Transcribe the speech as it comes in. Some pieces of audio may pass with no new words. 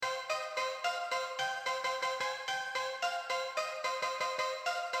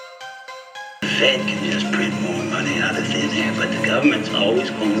Fed can just print more money out of thin air, but the government's always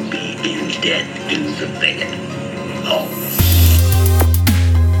going to be in debt to the Fed. Always.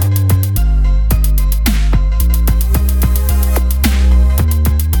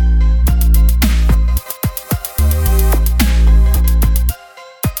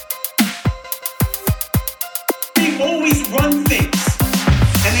 They always run things,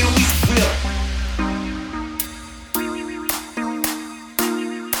 and they always will.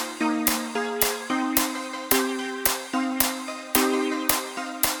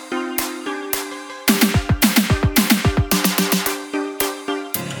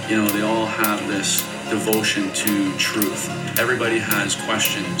 You know, they all have this devotion to truth. Everybody has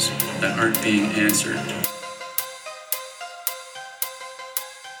questions that aren't being answered.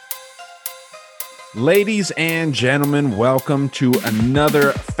 Ladies and gentlemen, welcome to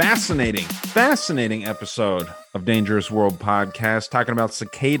another fascinating episode of Dangerous World Podcast, talking about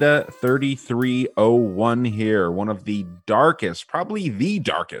Cicada 3301 here, one of the darkest, probably the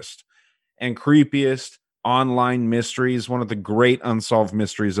darkest and creepiest online mysteries, one of the great unsolved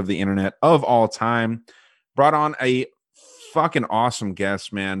mysteries of the internet of all time. Brought on a fucking awesome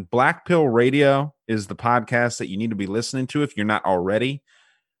guest, man. Black Pill Radio is the podcast that you need to be listening to if you're not already.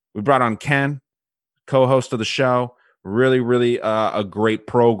 We brought on Ken, co-host of the show. Really a great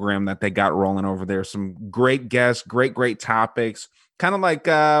program that they got rolling over there. Some great guests, great topics, kind of like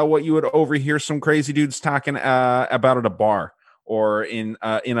what you would overhear some crazy dudes talking about at a bar or in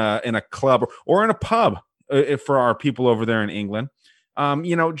a club or in a pub for our people over there in England.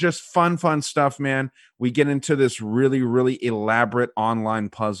 Just fun stuff, man. We get into this really elaborate online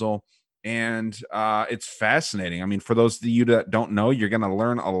puzzle, and it's fascinating. I mean, for those of you that don't know, you're going to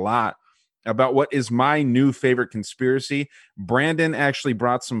learn a lot about what is my new favorite conspiracy. Brandon actually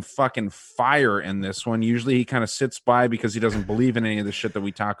brought some fucking fire in this one. Usually he kind of sits by because he doesn't believe in any of the shit that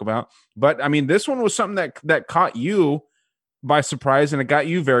we talk about. But I mean, this one was something that caught you by surprise, and it got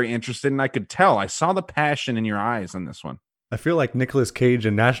you very interested. And I could tell, I saw the passion in your eyes on this one. I feel like Nicolas Cage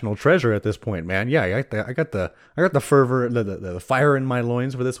and National Treasure at this point, man. Yeah, I got the fervor, the fire in my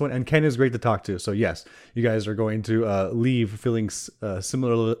loins for this one. And Ken is great to talk to. So yes, you guys are going to leave feeling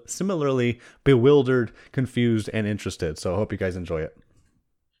similarly bewildered, confused, and interested. So I hope you guys enjoy it.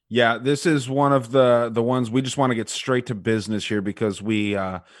 Yeah, this is one of the ones we just want to get straight to business here, because we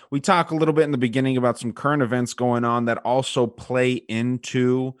talk a little bit in the beginning about some current events going on that also play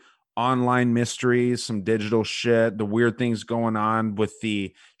into online mysteries, some digital shit, the weird things going on with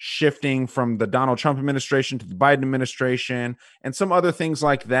the shifting from the Donald Trump administration to the Biden administration and some other things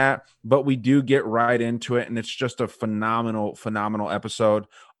like that. But we do get right into it, and it's just a phenomenal episode.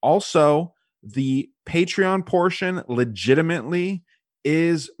 Also, the Patreon portion legitimately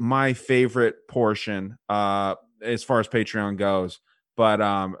is my favorite portion as far as Patreon goes.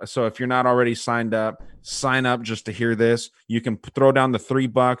 But so if you're not already signed up, sign up just to hear this. You can throw down the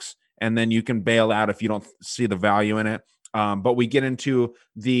 $3 and then you can bail out if you don't see the value in it. But we get into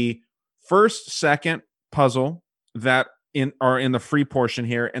the second puzzle that are in the free portion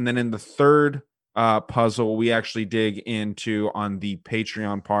here. And then in the third puzzle, we actually dig into on the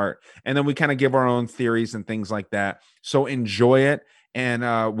Patreon part. And then we kind of give our own theories and things like that. So enjoy it.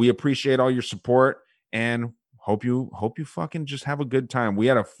 And we appreciate all your support, and hope you fucking just have a good time. We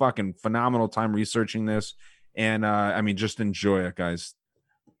had a fucking phenomenal time researching this, and just enjoy it, guys.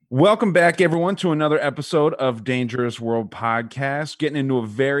 Welcome back, everyone, to another episode of Dangerous World Podcast. Getting into a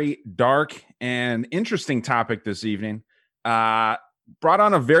very dark and interesting topic this evening. Brought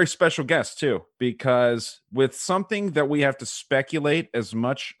on a very special guest too, because with something that we have to speculate as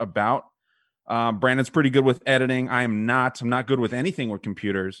much about. Brandon's pretty good with editing. I'm not good with anything with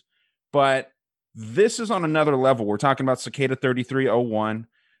computers, but this is on another level. We're talking about Cicada 3301,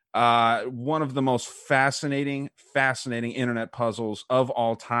 one of the most fascinating internet puzzles of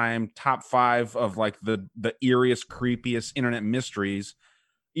all time. Top 5 of like the eeriest, creepiest internet mysteries,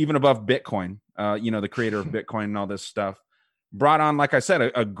 even above Bitcoin. The creator of Bitcoin and all this stuff. Brought on, like I said,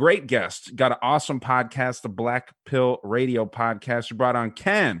 a great guest. Got an awesome podcast, the Black Pill Radio podcast. You brought on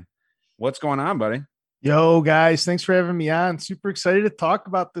Ken. What's going on, buddy? Yo, guys, thanks for having me on. Super excited to talk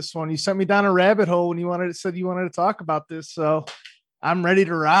about this one. You sent me down a rabbit hole when you said you wanted to talk about this, so I'm ready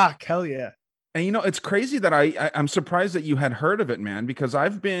to rock. Hell yeah. And it's crazy that I'm surprised that you had heard of it, man, because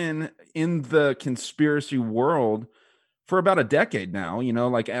I've been in the conspiracy world for about a decade now.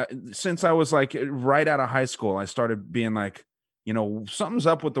 Since I was like right out of high school, I started being like, something's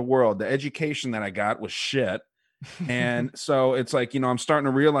up with the world. The education that I got was shit. And so it's like, I'm starting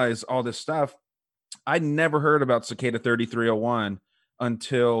to realize all this stuff. I never heard about Cicada 3301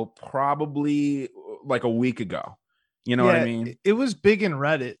 until probably like a week ago. You know what I mean? It was big in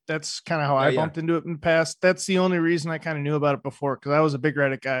Reddit. That's kind of how I bumped into it in the past. That's the only reason I kind of knew about it before, because I was a big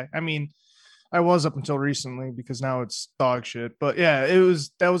Reddit guy. I mean, I was up until recently, because now it's dog shit. But yeah,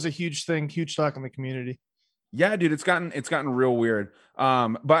 that was a huge thing, huge talk in the community. Yeah, dude, it's gotten real weird.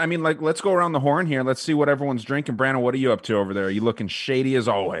 But I mean, like, let's go around the horn here. Let's see what everyone's drinking. Brandon, what are you up to over there? Are you looking shady as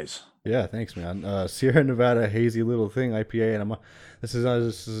always? Yeah, thanks, man. Sierra Nevada hazy little thing IPA, and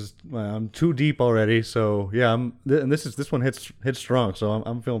I'm too deep already. So yeah, this one hits strong. So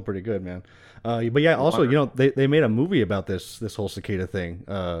I'm feeling pretty good, man. But yeah, also, you know, they made a movie about this whole cicada thing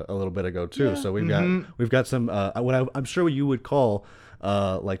a little bit ago too. Yeah. So we've got some what I'm sure you would call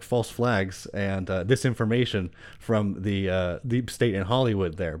like false flags and disinformation from the deep state in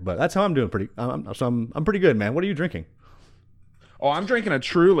Hollywood there. But that's how I'm doing. I'm pretty good, man. What are you drinking? Oh, I'm drinking a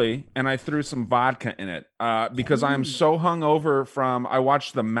Truly, and I threw some vodka in it because I'm so hungover from. I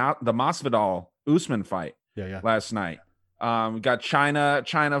watched the Masvidal Usman fight last night. We got China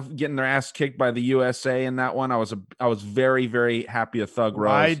getting their ass kicked by the USA in that one. I was very, very happy a Thug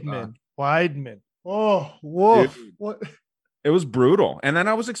Rose. Weidman. Oh, whoa! Dude, what? It was brutal, and then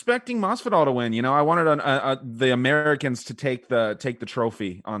I was expecting Masvidal to win. You know, I wanted the Americans to take the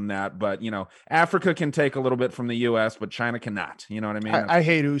trophy on that, but you know, Africa can take a little bit from the U.S., but China cannot. You know what I mean? I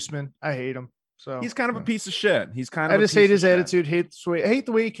hate Usman. I hate him. So he's kind of a piece of shit. I just hate his attitude. I hate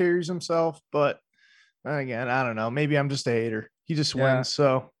the way he carries himself. But again, I don't know. Maybe I'm just a hater. He just wins.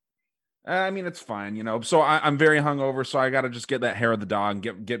 So I mean, it's fine, you know. So I'm very hungover, so I got to just get that hair of the dog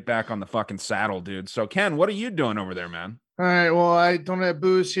and get back on the fucking saddle, dude. So Ken, what are you doing over there, man? All right. Well, I don't have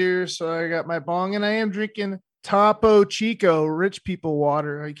booze here, so I got my bong, and I am drinking Topo Chico Rich People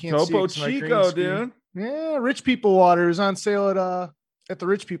Water. I can't see Topo Chico, dude. Yeah, Rich People Water is on sale at the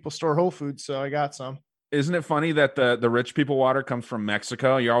Rich People store, Whole Foods. So I got some. Isn't it funny that the Rich People water comes from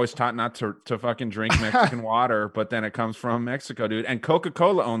Mexico? You're always taught not to fucking drink Mexican water, but then it comes from Mexico, dude. And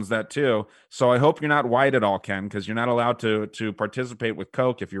Coca-Cola owns that too. So I hope you're not white at all, Ken, because you're not allowed to participate with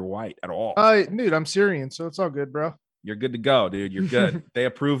Coke if you're white at all. Dude, I'm Syrian, so it's all good, bro. You're good to go, dude. You're good. They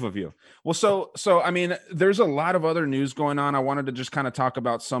approve of you. Well, so I mean, there's a lot of other news going on. I wanted to just kind of talk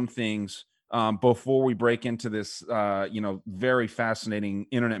about some things before we break into this, very fascinating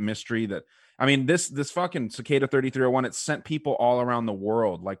internet mystery that. I mean, this fucking Cicada 3301, it sent people all around the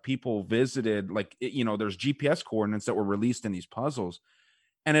world. Like people visited, there's GPS coordinates that were released in these puzzles,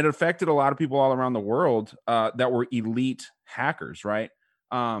 and it affected a lot of people all around the world that were elite hackers, right?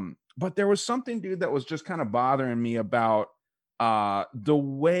 But there was something, dude, that was just kind of bothering me about the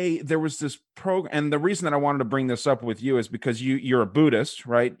way there was this program. And the reason that I wanted to bring this up with you is because you're a Buddhist,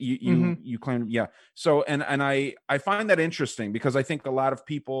 right? You claim, yeah. So, and I find that interesting because I think a lot of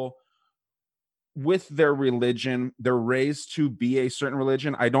people with their religion, they're raised to be a certain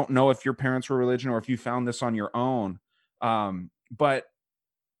religion. I don't know if your parents were religion or if you found this on your own. But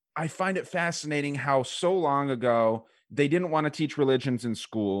I find it fascinating how so long ago they didn't want to teach religions in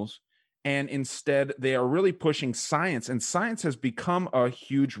schools. And instead they are really pushing science, and science has become a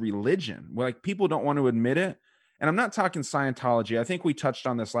huge religion. Like people don't want to admit it. And I'm not talking Scientology. I think we touched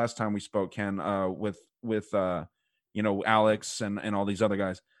on this last time we spoke, Ken, with Alex and all these other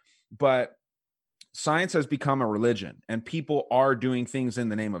guys. But science has become a religion, and people are doing things in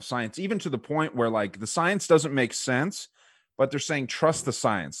the name of science, even to the point where like the science doesn't make sense, but they're saying, trust the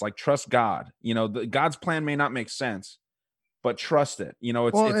science, like trust God. You know, God's plan may not make sense, but trust it. You know,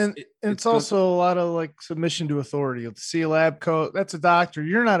 it's also a lot of like submission to authority. Let's see a lab coat. That's a doctor.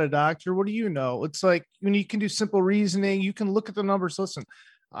 You're not a doctor. What do you know? It's like when you can do simple reasoning, you can look at the numbers. Listen,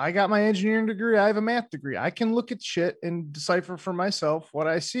 I got my engineering degree. I have a math degree. I can look at shit and decipher for myself what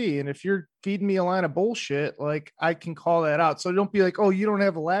I see. And if you're feeding me a line of bullshit, like I can call that out. So don't be like, oh, you don't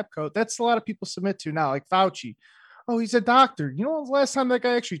have a lab coat. That's a lot of people submit to now, like Fauci. Oh, he's a doctor. You know, when was the last time that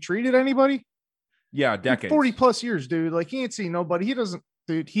guy actually treated anybody? Yeah, decades. 40 plus years, dude. Like he ain't seen nobody. He doesn't,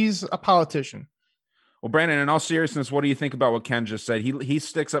 dude. He's a politician. Well, Brandon, in all seriousness, what do you think about what Ken just said? He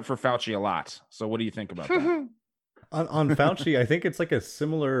sticks up for Fauci a lot. So what do you think about that? On Fauci, I think it's like a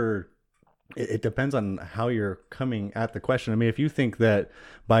similar. It depends on how you're coming at the question. I mean, if you think that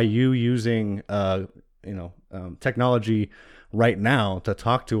by you using, technology right now to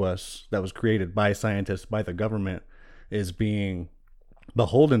talk to us that was created by scientists, by the government, is being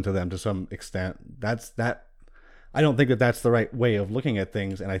beholden to them to some extent, I don't think that that's the right way of looking at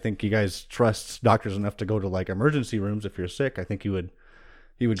things. And I think you guys trust doctors enough to go to like emergency rooms if you're sick. I think he would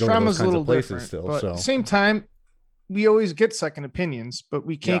go to those kinds of places still. But so at the same time, we always get second opinions, but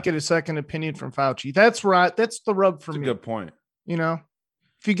we can't get a second opinion from Fauci. That's right. That's the rub for me. Good point. You know,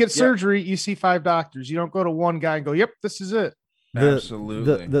 if you get surgery, you see 5 doctors. You don't go to one guy and go, yep, this is it.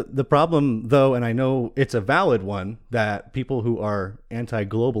 Absolutely. The problem though, and I know it's a valid one that people who are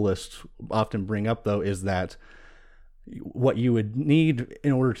anti-globalist often bring up though, is that what you would need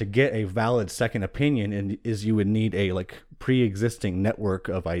in order to get a valid second opinion is you would need a like pre-existing network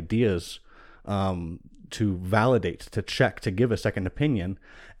of ideas to validate, to check, to give a second opinion,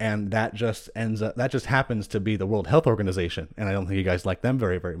 and that just happens to be the World Health Organization, and I don't think you guys like them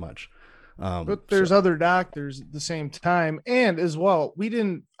very, very much. But there's other doctors at the same time. And as well, we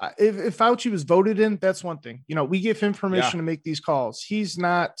didn't, if Fauci was voted in, that's one thing. You know, we give him permission to make these calls. He's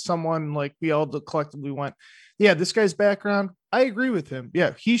not someone like we all collectively went, yeah, this guy's background, I agree with him.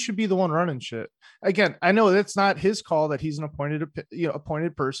 Yeah, he should be the one running shit. Again, I know that's not his call that he's an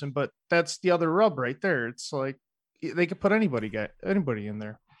appointed person, but that's the other rub right there. It's like they could put anybody in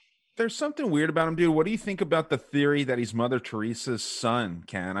there. There's something weird about him, dude. What do you think about the theory that he's Mother Teresa's son,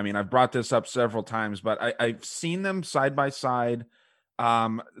 Ken? I mean, I've brought this up several times, but I've seen them side by side.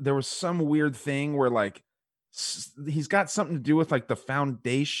 There was some weird thing where like he's got something to do with like the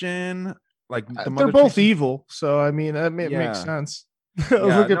foundation. Like they're both evil, so I mean that makes sense. I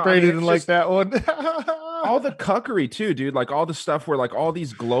was looking at Brady and like that one. All the cuckery too, dude. Like all the stuff where like all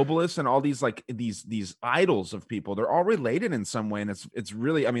these globalists and all these like these idols of people, they're all related in some way, and it's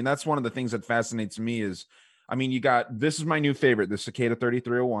really, I mean, that's one of the things that fascinates me is, I mean, you got, this is my new favorite, the Cicada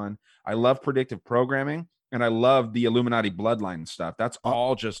 3301. I love predictive programming. And I love the Illuminati bloodline stuff. That's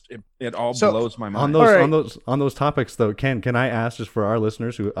all just it all blows my mind. On those topics though, Ken, can I ask, just for our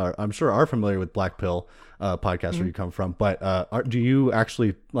listeners who are, I'm sure are familiar with Black Pill podcast where you come from, but do you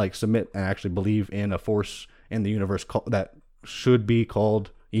actually like submit and actually believe in a force in the universe that should be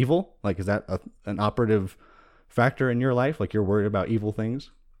called evil? Like, is that an operative factor in your life? Like, you're worried about evil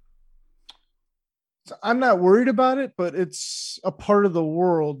things? I'm not worried about it, but it's a part of the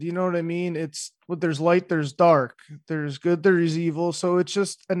world. You know what I mean? It's there's light, there's dark, there's good, there's evil. So it's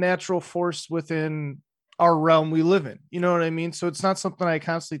just a natural force within our realm we live in. You know what I mean? So it's not something I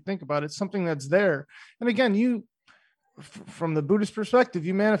constantly think about. It's something that's there. And again, from the Buddhist perspective,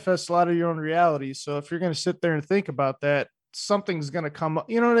 you manifest a lot of your own reality. So if you're going to sit there and think about that, something's going to come up.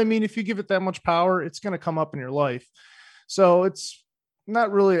 You know what I mean? If you give it that much power, it's going to come up in your life. So it's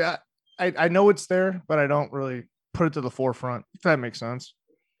not really, I know it's there, but I don't really put it to the forefront, if that makes sense.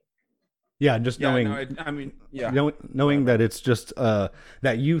 Yeah, just knowing, knowing that it's just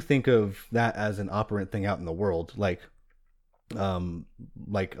that you think of that as an operant thing out in the world, like a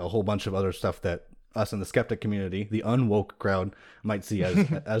whole bunch of other stuff that us in the skeptic community, the unwoke crowd, might see as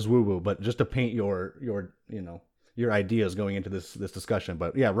as woo woo. But just to paint your ideas going into this discussion.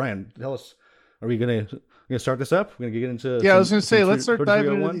 But yeah, Ryan, tell us. Are we gonna start this up? We're gonna get into. Yeah, I was gonna say, let's start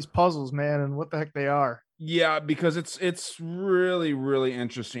diving into these puzzles, man, and what the heck they are. Yeah, because it's really, really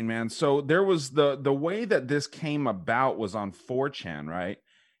interesting, man. So there was the way that this came about was on 4chan, right?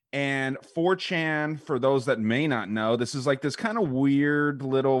 And 4chan, for those that may not know, this is like this kind of weird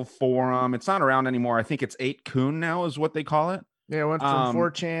little forum. It's not around anymore. I think it's 8kun now is what they call it. Yeah, it went from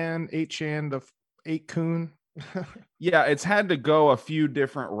 4chan, 8chan to 8kun. Yeah, it's had to go a few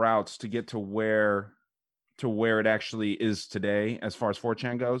different routes to get to where it actually is today as far as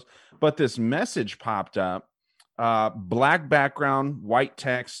 4chan goes. But this message popped up, black background, white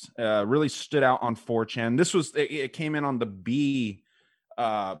text, really stood out on 4chan. This was, it came in on the B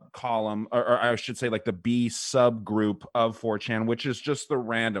column, or I should say like the B subgroup of 4chan, which is just the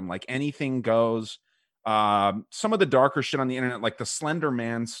random, like anything goes. Some of the darker shit on the internet, like the Slender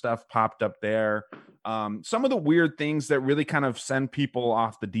Man stuff popped up there. Some of the weird things that really kind of send people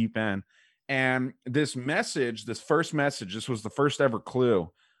off the deep end. And this first message, this was the first ever clue.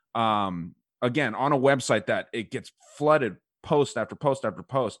 Again, on a website that it gets flooded post after post after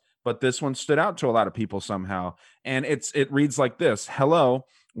post, but this one stood out to a lot of people somehow. And it reads like this: "Hello,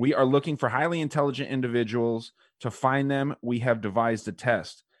 we are looking for highly intelligent individuals. To find them, we have devised a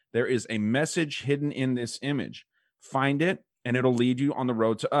test. There is a message hidden in this image. Find it, and it'll lead you on the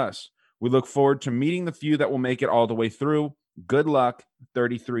road to us. We look forward to meeting the few that will make it all the way through. Good luck,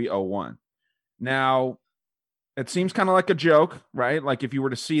 3301. Now, it seems kind of like a joke, right? Like if you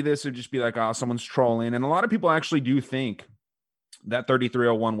were to see this, it'd just be like, oh, someone's trolling. And a lot of people actually do think that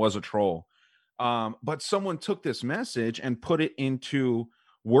 3301 was a troll. But someone took this message and put it into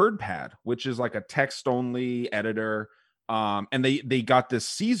WordPad, which is like a text-only editor. And they got this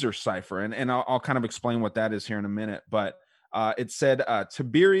Caesar cipher, and I'll kind of explain what that is here in a minute. But it said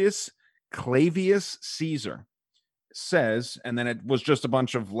Tiberius Clavius Caesar says, and then it was just a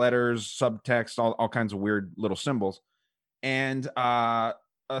bunch of letters, subtext, all kinds of weird little symbols. And a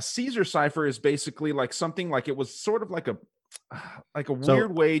Caesar cipher is basically like something like, it was sort of like a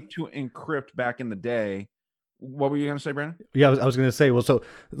weird way to encrypt back in the day what were you going to say, Brandon? Yeah, I was going to say, well, so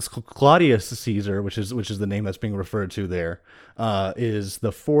Claudius Caesar, which is the name that's being referred to there, is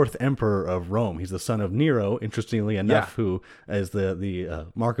the fourth emperor of Rome. He's the son of Nero, interestingly enough, who is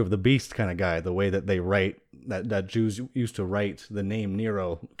the mark of the beast kind of guy. The way that they write that Jews used to write the name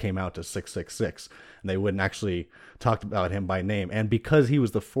Nero came out to 666, and they wouldn't actually talk about him by name. And because he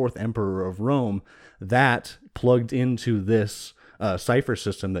was the fourth emperor of Rome, that plugged into this cipher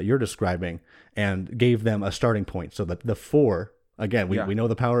system that you're describing and gave them a starting point. So that the 4, again, we know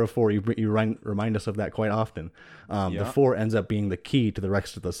the power of 4. You remind us of that quite often. The 4 ends up being the key to the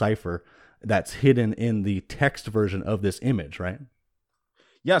rest of the cipher that's hidden in the text version of this image, right?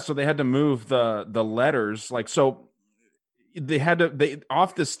 Yeah, so they had to move the letters, like, so they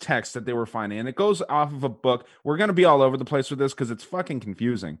off this text that they were finding, and it goes off of a book. We're going to be all over the place with this because it's fucking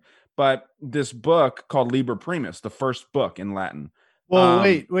confusing. But this book called Liber Primus, the first book in Latin. Well,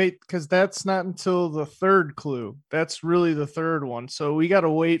 wait, because that's not until the third clue. That's really the third one. So we got to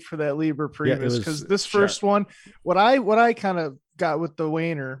wait for that Liber Primus, because this first one, what I kind of got with the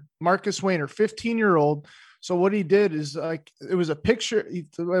Wayner, Marcus Wayner, 15-year-old. So what he did is, like, it was a picture.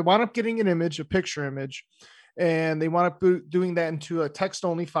 They wound up getting an image, a picture image, and they wound up doing that into a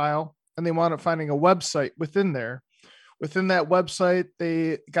text-only file, and they wound up finding a website within there. Within that website,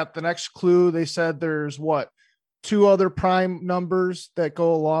 they got the next clue. They said there's 2 other prime numbers that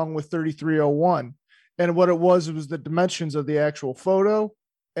go along with 3301. And what it was the dimensions of the actual photo.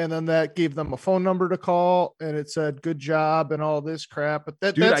 And then that gave them a phone number to call, and it said, good job and all this crap. But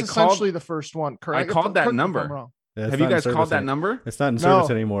that's essentially the first one. Correct. I called that number. Yeah, have you guys called that number? It's not in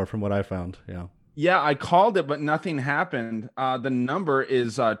service anymore from what I found. Yeah. Yeah, I called it, but nothing happened. The number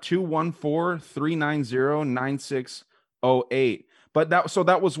is 214-390-9608. But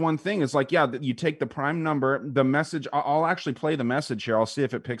that was one thing. It's like, you take the prime number, the message. I'll actually play the message here. I'll see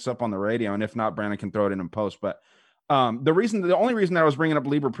if it picks up on the radio, and if not, Brandon can throw it in post. But the only reason that I was bringing up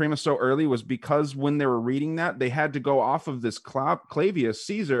Liber Primus so early was because when they were reading that, they had to go off of this Clavius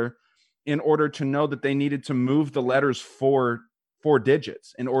Caesar in order to know that they needed to move the letters four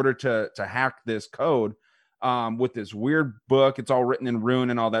digits in order to hack this code with this weird book. It's all written in rune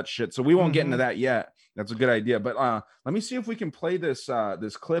and all that shit. So we won't get into that yet. That's a good idea. But let me see if we can play this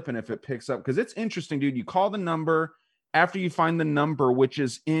clip and if it picks up, because it's interesting, dude. You call the number after you find the number, which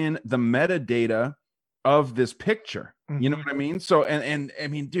is in the metadata of this picture. You know what I mean? So, and I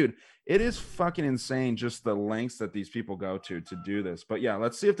mean, dude, it is fucking insane just the lengths that these people go to do this. But yeah,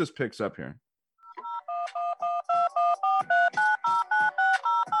 let's see if this picks up here.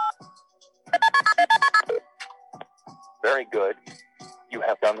 Very good. You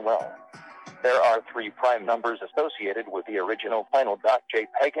have done well. There are 3 prime numbers associated with the original final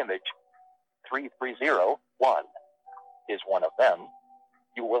 .jpg image. 3301 is one of them.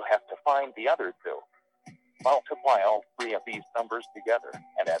 You will have to find the other 2. Multiply all 3 of these numbers together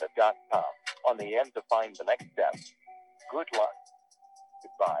and add a .com on the end to find the next step. Good luck.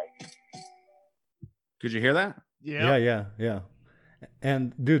 Goodbye. Could you hear that? Yeah.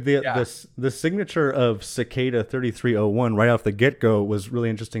 And dude, the signature of Cicada 3301 right off the get-go was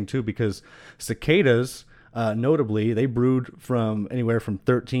really interesting too, because cicadas, notably, they brood from anywhere from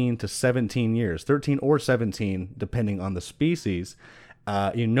 13 to 17 years, 13 or 17, depending on the species.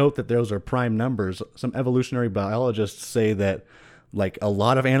 You note that those are prime numbers. Some evolutionary biologists say that, like, a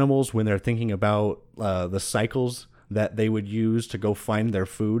lot of animals, when they're thinking about the cycles that they would use to go find their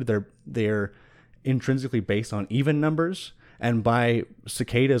food, they're intrinsically based on even numbers. And by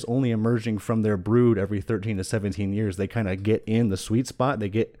cicadas only emerging from their brood every 13 to 17 years, they kind of get in the sweet spot. They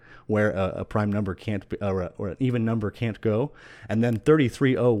get where a prime number can't be, or an even number can't go. And then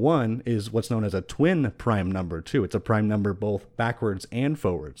 3301 is what's known as a twin prime number too. It's a prime number both backwards and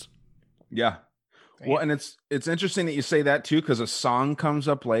forwards. Yeah. Well, and it's interesting that you say that too, because a song comes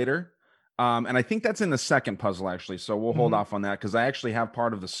up later. And I think that's in the second puzzle, actually. So we'll hold off on that because I actually have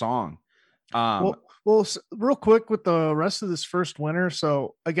part of the song. Well, real quick with the rest of this first winner.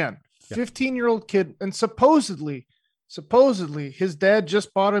 So again, 15-year-old kid, and supposedly his dad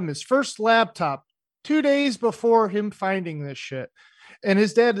just bought him his first laptop 2 days before him finding this shit. And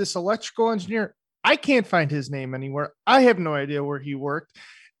his dad, this electrical engineer, I can't find his name anywhere. I have no idea where he worked.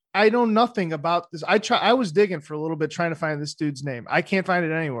 I know nothing about this. I was digging for a little bit trying to find this dude's name. I can't find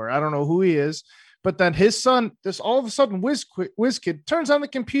it anywhere. I don't know who he is. But then his son, this all of a sudden WizKid turns on the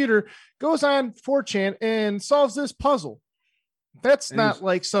computer, goes on 4chan and solves this puzzle. That's not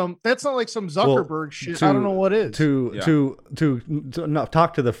like some Zuckerberg shit. I don't know what is. To not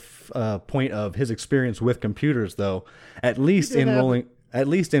talk to the point of his experience with computers, though, at least in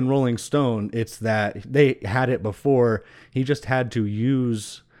Rolling Stone, it's that they had it before. He just had to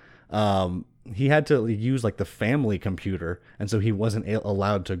use he had to use like the family computer, and so he wasn't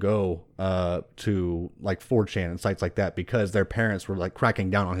allowed to go to like 4chan and sites like that because their parents were like cracking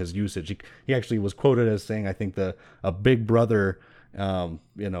down on his usage. He actually was quoted as saying, I think a big brother,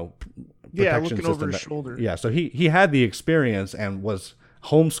 looking over his shoulder. Yeah, so he had the experience and was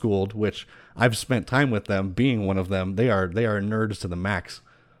homeschooled, which I've spent time with them, being one of them. They are nerds to the max.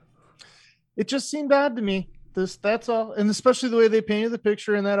 It just seemed odd to me. That's all. And especially the way they painted the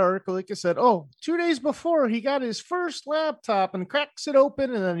picture in that article. Like I said, 2 days before he got his first laptop and cracks it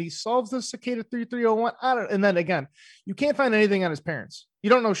open, and then he solves the Cicada 3301. And then again, you can't find anything on his parents. You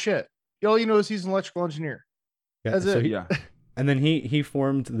don't know shit. All you know is he's an electrical engineer. Yeah, That's it. Yeah. And then he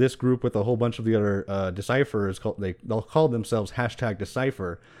formed this group with a whole bunch of the other decipherers. They'll call themselves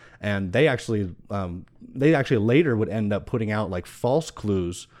 #Decipher, and they actually later would end up putting out like false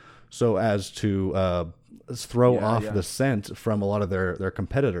clues so as to throw off the scent from a lot of their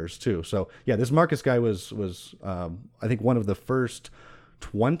competitors too. So yeah, this Marcus guy was I think one of the first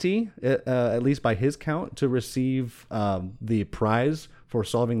 20, at least by his count, to receive the prize for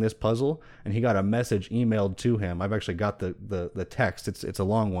solving this puzzle, and he got a message emailed to him. I've actually got the text. It's a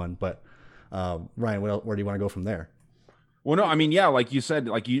long one, but Ryan, where do you want to go from there? Well, no, I mean, yeah, like you said,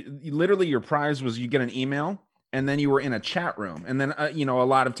 like you literally, your prize was you get an email, and then you were in a chat room, and then a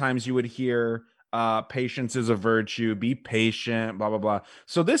lot of times you would hear patience is a virtue, be patient, blah blah blah.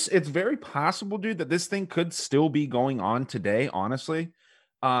 So it's very possible, dude, that this thing could still be going on today, honestly,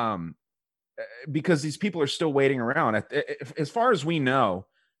 because these people are still waiting around. As far as we know,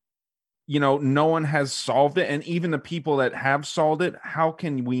 no one has solved it, and even the people that have solved it, how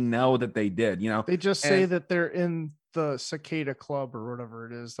can we know that they did? They just say that they're in the Cicada Club or whatever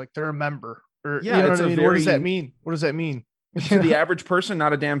it is, like they're a member. Or yeah, you know what I mean? What does that mean? What does that mean? To the average person,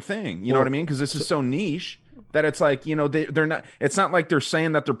 not a damn thing. You know what I mean? Because this is so niche that it's like, they're not. It's not like they're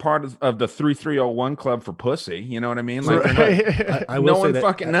saying that they're part of the 3301 club for pussy. You know what I mean? Like, right. I will no one that,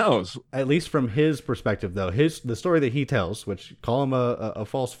 fucking knows. At least from his perspective, though, the story that he tells, which call him a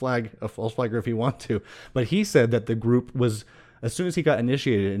false flagger if you want to, but he said that the group was, as soon as he got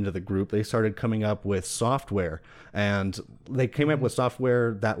initiated into the group, they started coming up with software, and they came up with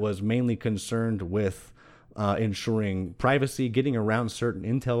software that was mainly concerned with ensuring privacy, getting around certain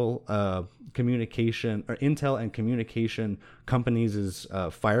Intel and communication companies'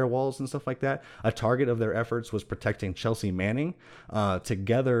 firewalls and stuff like that. A target of their efforts was protecting Chelsea Manning.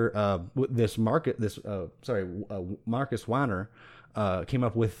 Together, Marcus Wanner came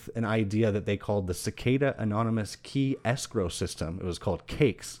up with an idea that they called the Cicada Anonymous Key Escrow System. It was called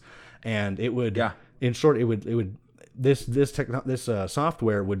CAKES, and it would, in short, this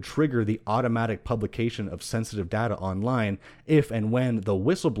software would trigger the automatic publication of sensitive data online if and when the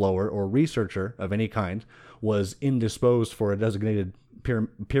whistleblower or researcher of any kind was indisposed for a designated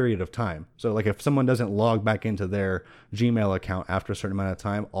period of time. So like if someone doesn't log back into their Gmail account after a certain amount of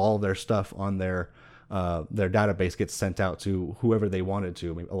time, all their stuff on their database gets sent out to whoever they wanted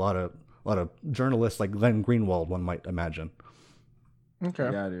to. I mean, a lot of journalists like Glenn Greenwald, one might imagine.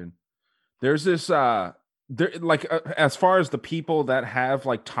 Okay. Yeah, dude. There's this as far as the people that have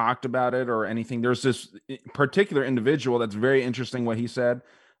like talked about it or anything, there's this particular individual that's very interesting what he said.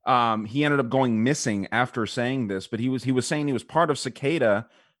 He ended up going missing after saying this, but he was saying he was part of Cicada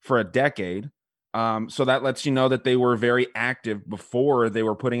for a decade. So that lets you know that they were very active before they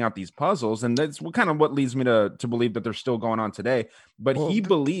were putting out these puzzles, and that's what leads me to believe that they're still going on today. But he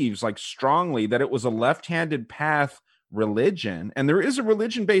believes like strongly that it was a left-handed path religion, and there is a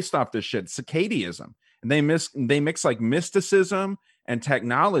religion based off this shit, Cicadianism. And they mix like mysticism and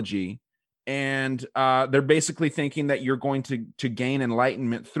technology, and they're basically thinking that you're going to gain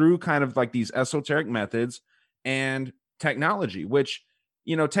enlightenment through kind of like these esoteric methods and technology, which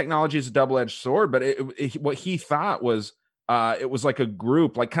technology is a double-edged sword. But what he thought was it was like a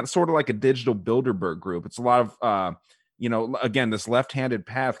group, like kind of sort of like a digital Bilderberg group. It's a lot of again, this left-handed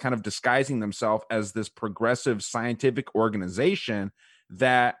path kind of disguising themselves as this progressive scientific organization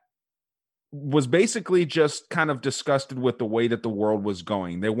that was basically just kind of disgusted with the way that the world was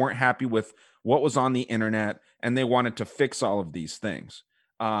going. They weren't happy with what was on the internet, and they wanted to fix all of these things.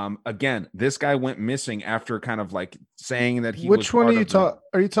 Again, this guy went missing after kind of like saying that he Which was one are you talking?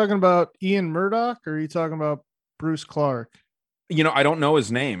 Are you talking about Ian Murdoch, or are you talking about Bruce Clark? I don't know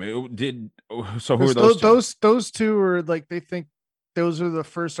his name. So who are those? Those two are like, they think those are the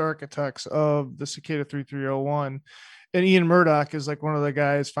first architects of the Cicada 3301. And Ian Murdoch is like one of the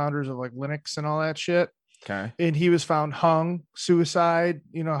guys, founders of like Linux and all that shit. Okay. And he was found hung, suicide,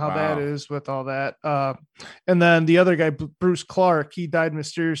 you know how that is with all that. And then the other guy, Bruce Clark, he died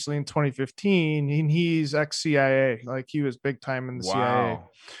mysteriously in 2015, and he's ex-CIA. Like he was big time in the CIA.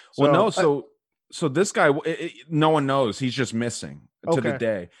 Well, So this guy, no one knows. He's just missing to the Okay.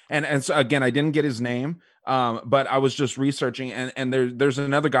 day. And so again, I didn't get his name, but I was just researching, and there's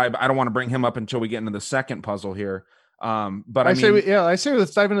another guy, but I don't want to bring him up until we get into the second puzzle here. But I mean, I say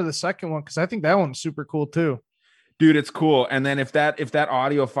let's dive into the second one because I think that one's super cool too. dude, it's cool. And then if that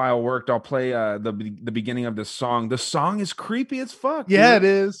audio file worked, I'll play the beginning of this song. The song is creepy as fuck. Yeah, dude. it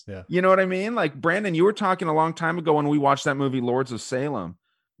is. Yeah. You know what I mean? Like, Brandon, you were talking a long time ago when we watched that movie Lords of Salem,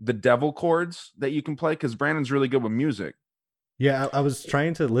 the devil chords that you can play, because Brandon's really good with music. Yeah, I was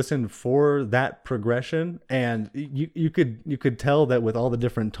trying to listen for that progression, and you could tell that with all the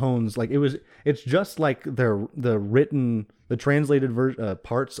different tones, like it's just like the translated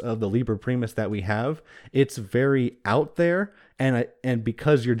parts of the Liber Primus that we have. It's very out there, and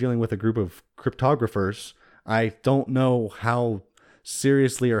because you're dealing with a group of cryptographers, I don't know how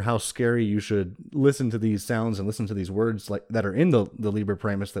seriously or how scary you should listen to these sounds and listen to these words like that are in the Liber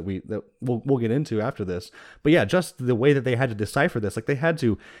Primus that we'll get into after this. But yeah, just the way that they had to decipher this, like they had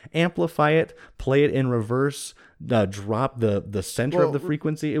to amplify it, play it in reverse, drop the center of the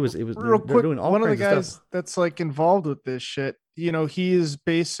frequency. It was Real they're quick, doing all one of the kinds of guys stuff. that's like involved with this shit, you know, he is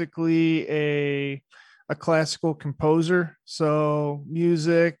basically a classical composer, so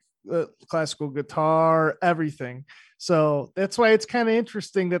music, classical guitar, everything. So that's why it's kind of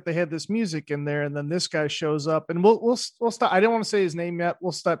interesting that they had this music in there, and then this guy shows up, and we'll stop. I didn't want to say his name yet.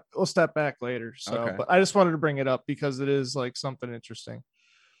 We'll step back later. So, Okay. but I just wanted to bring it up because it is like something interesting.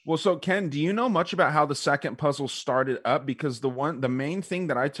 Well, so Ken, do you know much about how the second puzzle started up? Because the main thing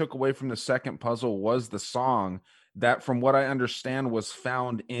that I took away from the second puzzle was the song that, from what I understand, was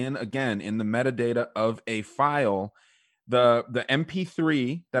found in the metadata of a file. The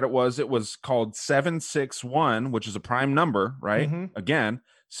MP3 that it was called 761, which is a prime number, right? Mhm. Again,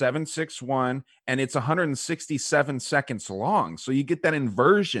 761, and it's 167 seconds long. So you get that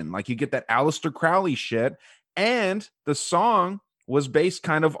inversion, like you get that Aleister Crowley shit. And the song was based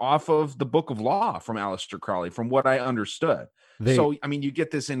kind of off of the Book of Law from Aleister Crowley, from what I understood. So I mean, you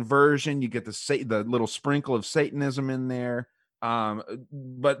get this inversion, you get the little sprinkle of Satanism in there.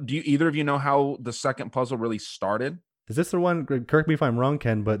 But do either of you know how the second puzzle really started? Is this the one? Correct me if I'm wrong,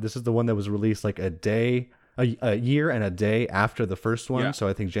 Ken, but this is the one that was released like a year and a day after the first one. Yeah. So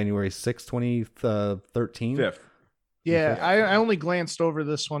I think January 6th, 2013. Fifth. Yeah, I only glanced over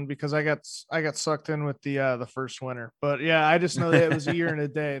this one because I got sucked in with the first winner. But yeah, I just know that it was a year and a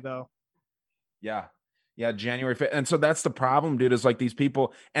day though. Yeah. Yeah, January 5th. And so that's the problem, dude, is like these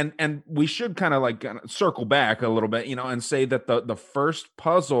people, and we should kind of like circle back a little bit, you know, and say that the first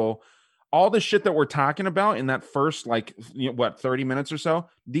puzzle, all the shit that we're talking about in that first, like, 30 minutes or so,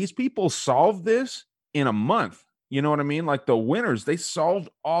 these people solved this in a month. You know what I mean? Like the winners, they solved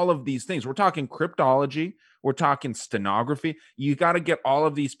all of these things. We're talking cryptology, we're talking stenography. You got to get all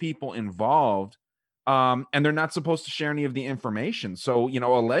of these people involved. And they're not supposed to share any of the information. So, you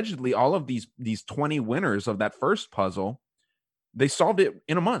know, allegedly all of these 20 winners of that first puzzle, they solved it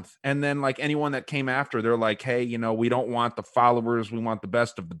in a month. And then like anyone that came after, they're like, hey, you know, we don't want the followers. We want the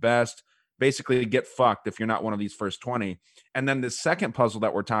best of the best. Basically get fucked if you're not one of these first 20. And then the second puzzle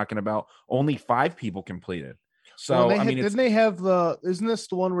that we're talking about, only 5 people completed. So, Well, I mean, didn't they have isn't this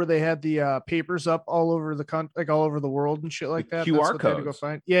the one where they had the papers up all over the country, like all over the world and shit like that? QR That's what they had to go codes.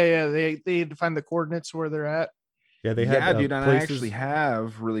 find. Yeah, they had to find the coordinates where they're at. Yeah, they had dude, and places. I actually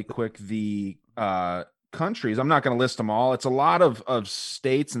have really quick the countries. I'm not going to list them all. It's a lot of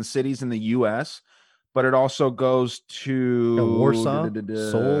states and cities in the U.S., but it also goes to Warsaw,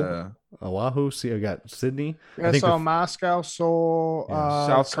 Seoul, Oahu. See, I got Sydney. I saw Moscow, Seoul, Yeah.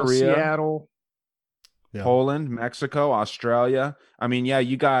 South Korea. Seattle. Yeah. Poland, Mexico, Australia. I mean, yeah,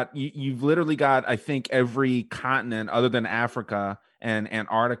 you've literally got, I think, every continent other than Africa and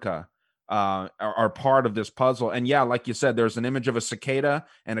Antarctica are part of this puzzle. And yeah, like you said, there's an image of a cicada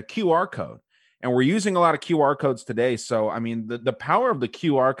and a QR code. And we're using a lot of QR codes today. So, I mean, the power of the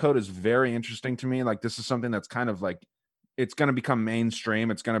QR code is very interesting to me. Like, this is something that's kind of like, it's going to become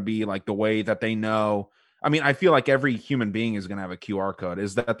mainstream. It's going to be like the way that they know. I mean, I feel like every human being is going to have a QR code.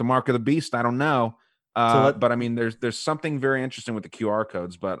 Is that the mark of the beast? I don't know. But I mean, there's something very interesting with the QR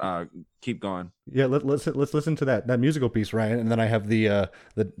codes, but keep going. Yeah, let's listen to that musical piece, Ryan, and then I have the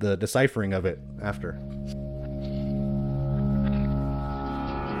deciphering of it after.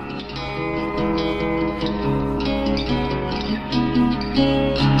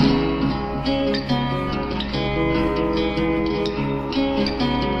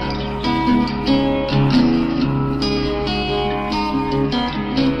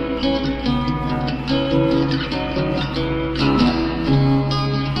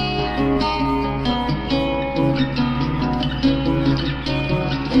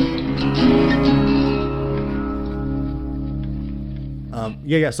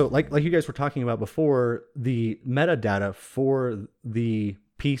 Yeah. So like you guys were talking about before, the metadata for the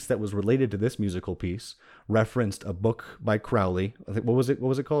piece that was related to this musical piece referenced a book by Crowley. I think, what was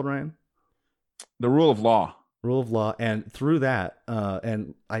it called, Ryan? The Rule of Law. Rule of Law. And through that,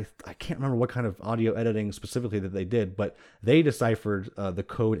 and I can't remember what kind of audio editing specifically that they did, but they deciphered the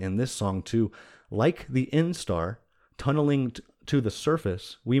code in this song too. Like the instar tunneling to the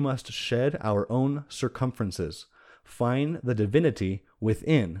surface, we must shed our own circumferences, find the divinity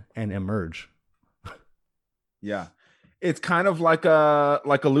within, and emerge. Yeah. It's kind of like a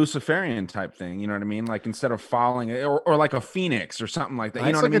Luciferian type thing, you know what I mean? Like instead of falling, or like a phoenix or something like that. You know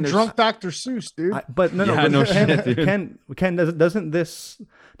It's what like I mean? a drunk Dr. Seuss, dude. But no, Yeah, but no shit, dude. Ken, doesn't this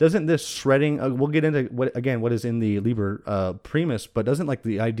shredding? We'll get into what is in the Liber Primus, but doesn't like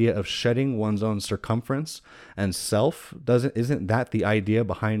the idea of shedding one's own circumference and self? Isn't that the idea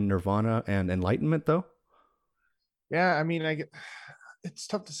behind Nirvana and enlightenment, though? Yeah, I mean, it's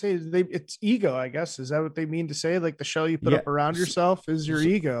tough to say. It's ego, I guess. Is that what they mean to say? Like the shell you put up around yourself is your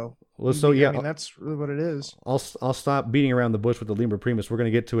ego. Well, so yeah, I mean, that's really what it is. I'll stop beating around the bush with the Liber Primus. We're going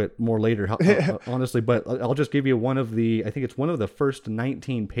to get to it more later, honestly. But I'll just give you I think it's one of the first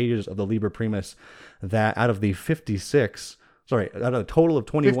 19 pages of the Liber Primus that out of the 56, out of a total of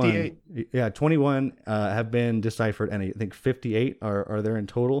 21, 21 have been deciphered, and I think 58 are there in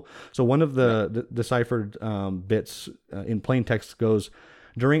total. So one of the deciphered bits in plain text goes,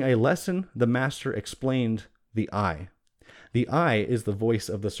 during a lesson, the master explained the eye. The eye is the voice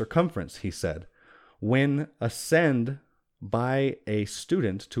of the circumference, he said. When asked by a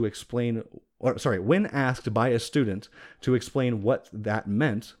student to explain what that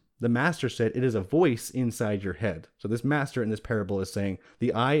meant, the master said, it is a voice inside your head. So this master in this parable is saying,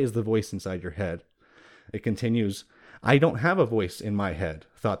 the eye is the voice inside your head. It continues, I don't have a voice in my head,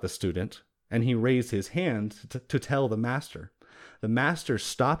 thought the student, and he raised his hand to tell the master. The master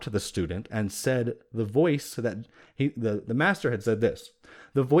stopped the student and said the master had said this,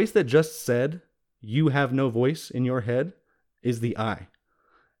 the voice that just said, you have no voice in your head, is the I.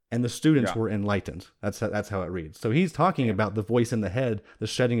 And the students were enlightened. That's how it reads. So he's talking about the voice in the head, the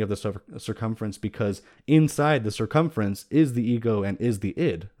shedding of the circumference, because inside the circumference is the ego and is the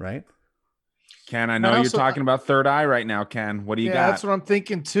id, right? Ken, I know you're talking about third eye right now, Ken. What do you got? That's what I'm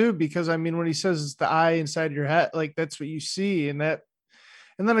thinking too, because I mean, when he says it's the eye inside your head, like that's what you see. And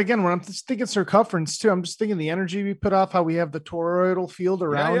then again, when I'm just thinking circumference too, I'm just thinking the energy we put off, how we have the toroidal field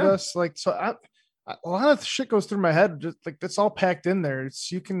around us. Like, so a lot of shit goes through my head, just like that's all packed in there.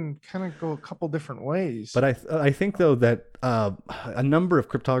 You can kind of go a couple different ways. But I think though that a number of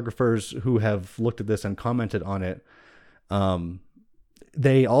cryptographers who have looked at this and commented on it,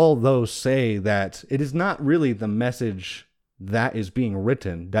 they all though say that it is not really the message that is being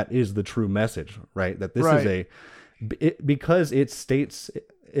written that is the true message, right? That this is because it states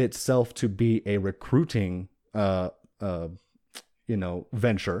itself to be a recruiting venture.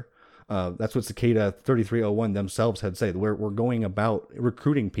 That's what Cicada 3301 themselves had said. We're going about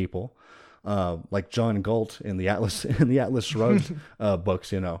recruiting people, like John Galt in the Atlas Shrugged books.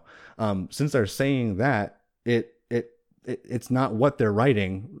 Since they're saying that, it's not what they're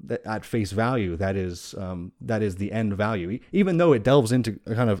writing at face value that is the end value. Even though it delves into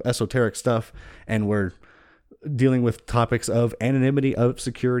kind of esoteric stuff, and we're dealing with topics of anonymity, of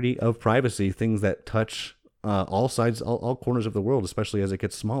security, of privacy, things that touch all sides, all corners of the world, especially as it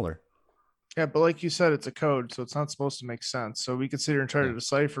gets smaller. Yeah, but like you said, it's a code, so it's not supposed to make sense. So we could sit here and try to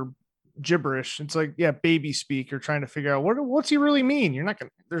decipher gibberish. It's like, baby speak. You're trying to figure out what's he really mean. You're not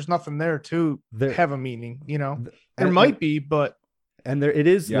gonna. There's nothing there to have a meaning. There might be, but there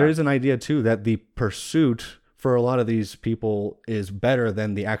is an idea too that the pursuit for a lot of these people is better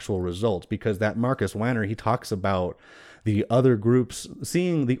than the actual results, because that Marcus Wanner, he talks about the other groups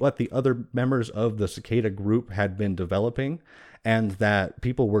seeing what the other members of the Cicada group had been developing, and that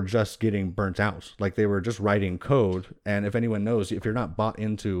people were just getting burnt out. Like they were just writing code. And if anyone knows, if you're not bought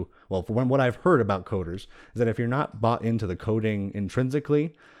into, from what I've heard about coders, is that if you're not bought into the coding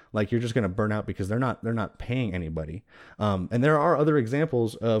intrinsically, like you're just going to burn out, because they're not paying anybody. And there are other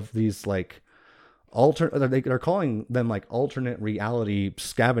examples of these like they're calling them like alternate reality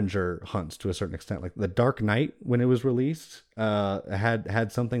scavenger hunts to a certain extent. Like the Dark Knight, when it was released, had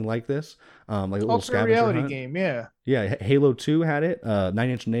something like this, like a little alternate scavenger reality hunt. game. Yeah. Halo 2 had it. 9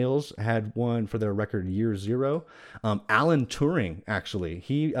 Inch Nails had one for their record Year Zero. Alan Turing, actually,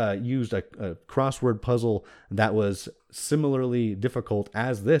 he used a crossword puzzle that was similarly difficult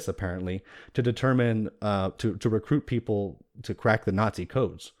as this, apparently, to determine to recruit people to crack the Nazi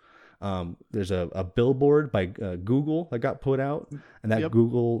codes. There's a billboard by Google that got put out, and that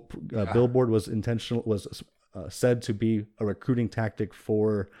Google billboard was said to be a recruiting tactic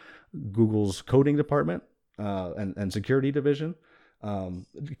for Google's coding department and security division.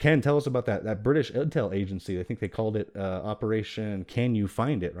 Ken, tell us about that British intel agency. I think they called it Operation Can You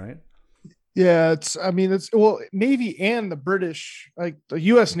Find It, right? Yeah, it's Navy and the British, like the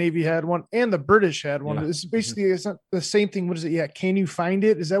US Navy had one and the British had one. Yeah. It's basically it's not the same thing. What is it? Yeah, Can You Find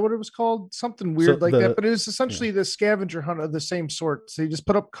It? Is that what it was called? Something weird that, but it was essentially the scavenger hunt of the same sort. So you just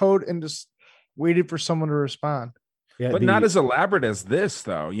put up code and just waited for someone to respond. Yeah, But not as elaborate as this,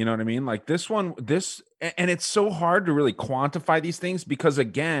 though. You know what I mean? Like this one, and it's so hard to really quantify these things because,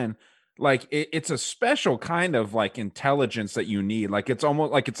 again, like it's a special kind of like intelligence that you need. Like it's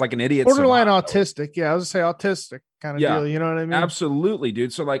almost like it's like an idiot. Borderline autistic. Yeah, I was gonna say autistic kind of deal. You know what I mean? Absolutely,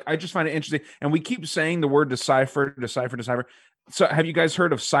 dude. So like, I just find it interesting. And we keep saying the word decipher. So have you guys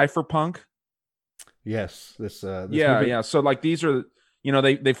heard of cypherpunk? Yes. This yeah, movie. Yeah. So like these are, you know,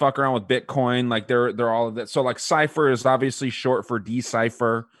 they fuck around with Bitcoin, like they're all of that. So like cipher is obviously short for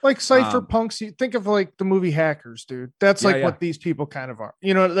decipher. Like cypherpunks, you think of like the movie Hackers, dude. That's what these people kind of are.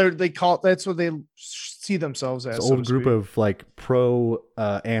 You know, they call it, that's what they see themselves as. It's an old group of like pro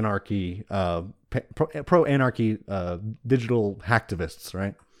anarchy digital hacktivists,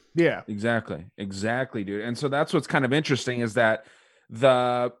 right? Yeah, exactly, dude. And so that's what's kind of interesting is that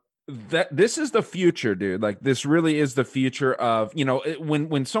this is the future, dude. Like this really is the future of, you know,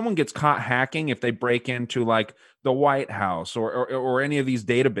 when someone gets caught hacking, if they break into like the White House or any of these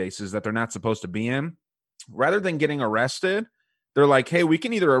databases that they're not supposed to be in, rather than getting arrested, they're like, hey, we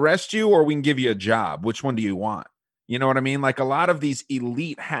can either arrest you or we can give you a job. Which one do you want? You know what I mean? Like a lot of these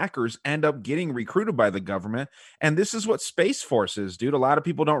elite hackers end up getting recruited by the government. And this is what Space Force is, dude. A lot of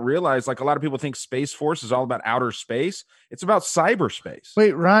people don't realize, like a lot of people think Space Force is all about outer space. It's about cyberspace.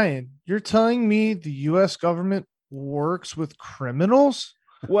 Wait, Ryan, you're telling me the U.S. government works with criminals?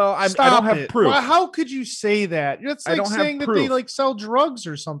 Well, I don't have proof. Well, how could you say that? It's like saying that they like sell drugs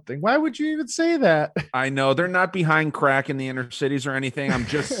or something. Why would you even say that? I know they're not behind crack in the inner cities or anything. I'm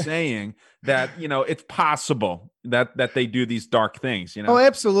just saying that, you know, it's possible that they do these dark things, you know? Oh,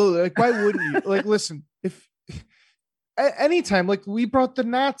 absolutely. Like, why wouldn't you? Like, listen, if anytime, like we brought the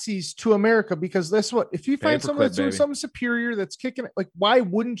Nazis to America because that's what, if you find someone that's doing something superior, that's kicking it, like, why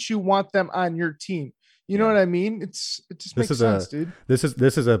wouldn't you want them on your team? You know what I mean? It just makes sense, dude. This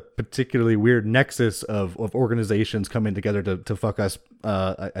is a particularly weird nexus of organizations coming together to fuck us.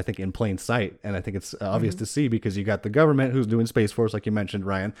 I think in plain sight, and I think it's obvious to see because you got the government who's doing Space Force, like you mentioned,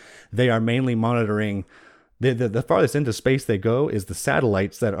 Ryan. They are mainly monitoring. The farthest into space they go is the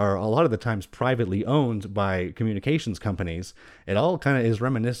satellites that are a lot of the times privately owned by communications companies. It all kind of is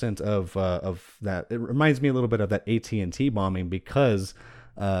reminiscent of that. It reminds me a little bit of that AT&T bombing because.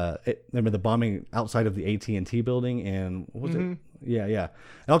 Remember the bombing outside of the AT&T building and what was it? Yeah. It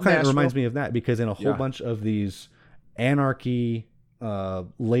all kind of reminds me of that because in a whole bunch of these anarchy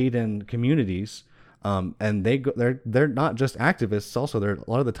laden communities, and they're not just activists. Also, they're a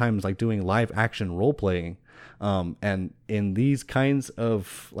lot of the times like doing live action role playing, and in these kinds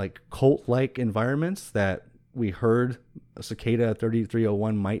of like cult like environments that we heard Cicada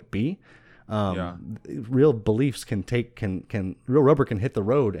 3301 might be. Real beliefs can real rubber can hit the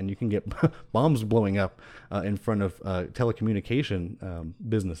road and you can get bombs blowing up in front of telecommunication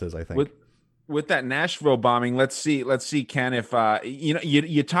businesses. I think with that Nashville bombing, let's see, Ken, if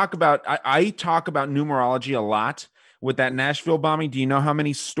you talk about, I talk about numerology a lot with that Nashville bombing. Do you know how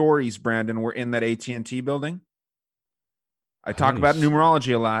many stories, Brandon, were in that AT&T building? I talk about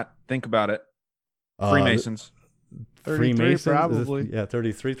numerology a lot. Think about it. Freemasons. 33 probably.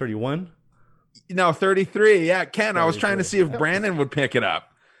 33, 31. No, 33. Yeah, Ken, I was trying to see if Brandon would pick it up.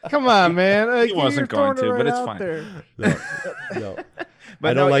 Come on, man. He wasn't going to, but it's fine. No.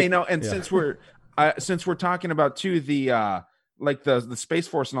 But no, you know, and since we're talking about too the like the Space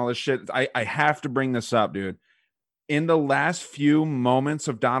Force and all this shit, I have to bring this up, dude. In the last few moments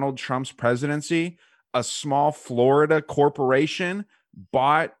of Donald Trump's presidency, a small Florida corporation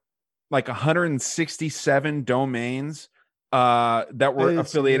bought like 167 domains that were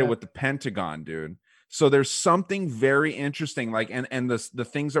affiliated with the Pentagon, dude. So there's something very interesting, like, and the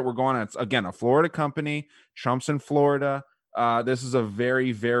things that were going on. It's again a Florida company. Trump's in Florida. This is a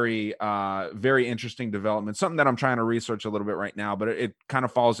very, very, very interesting development. Something that I'm trying to research a little bit right now, but it kind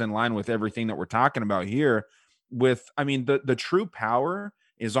of falls in line with everything that we're talking about here. I mean, the true power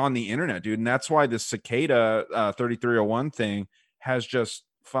is on the internet, dude, and that's why this Cicada 3301 thing has just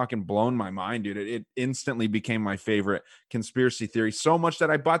fucking blown my mind, dude. It instantly became my favorite conspiracy theory, so much that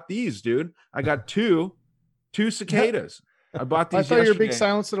I bought these, dude. I got two cicadas. I bought these. I thought you were a big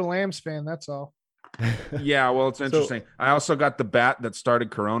Silence of the Lambs fan. That's all. Yeah, well, it's So- interesting. I also got the bat that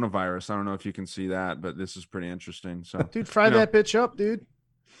started coronavirus. I don't know if you can see that, but this is pretty interesting. So, Dude, fry you know, that bitch up, dude.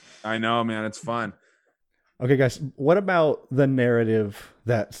 I know, man, it's fun. Okay, guys, what about the narrative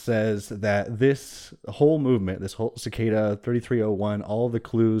that says that this whole movement, this whole Cicada 3301, all the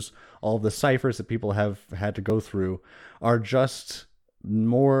clues, all the ciphers that people have had to go through are just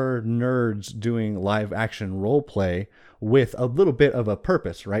more nerds doing live action role play with a little bit of a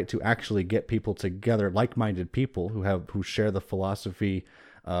purpose, right? To actually get people together, like-minded people who share the philosophy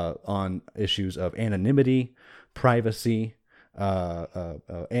on issues of anonymity, privacy,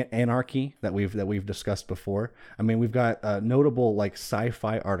 anarchy that we've discussed before. I mean, we've got notable like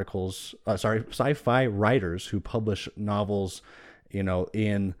sci-fi writers who publish novels, you know,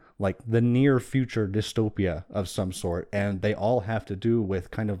 in like the near future dystopia of some sort, and they all have to do with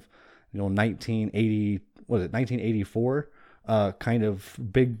kind of, you know, 1984 kind of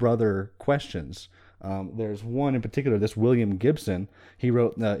Big Brother questions. There's one in particular, this William Gibson. He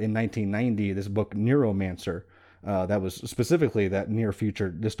wrote in 1990 this book Neuromancer. That was specifically that near future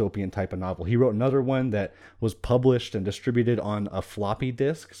dystopian type of novel. He wrote another one that was published and distributed on a floppy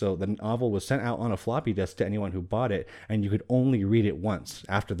disk. So the novel was sent out on a floppy disk to anyone who bought it, and you could only read it once.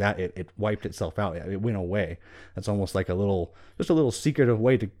 After that, it wiped itself out. It went away. That's almost like a little secretive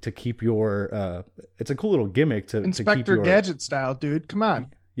way to keep your. It's a cool little gimmick to keep Inspector your Gadget style, dude. Come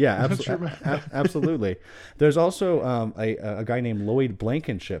on. Yeah, That's absolutely. There's also a guy named Lloyd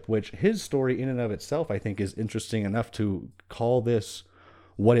Blankenship, which his story in and of itself, I think, is interesting enough to call this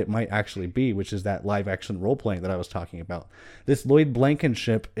what it might actually be, which is that live action role playing that I was talking about. This Lloyd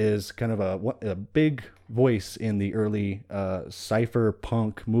Blankenship is kind of a big voice in the early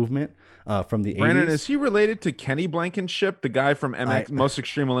cypherpunk movement from the 80s. Brandon, is he related to Kenny Blankenship, the guy from Most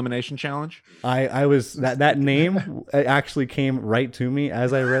Extreme Elimination Challenge? I was that name actually came right to me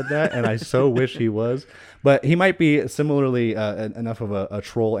as I read that, and I so wish he was. But he might be similarly enough of a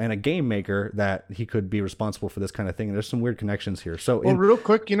troll and a game maker that he could be responsible for this kind of thing. And there's some weird connections here. So, Well, real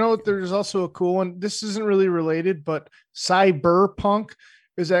quick, you know, there's also a cool one. This isn't really related, but Cyberpunk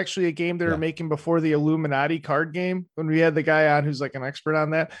is actually a game they were making before the Illuminati card game, when we had the guy on who's like an expert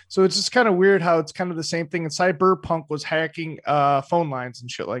on that. So it's just kind of weird how it's kind of the same thing. And Cyberpunk was hacking phone lines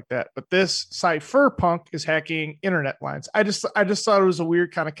and shit like that. But this Cypherpunk is hacking internet lines. I just thought it was a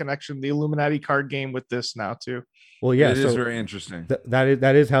weird kind of connection, the Illuminati card game with this now too. Well, yeah, it is very interesting.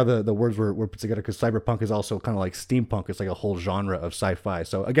 That is how the words were put together, because cyberpunk is also kind of like steampunk. It's like a whole genre of sci-fi.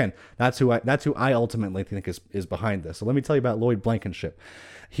 So again, that's who I ultimately think is behind this. So let me tell you about Lloyd Blankenship.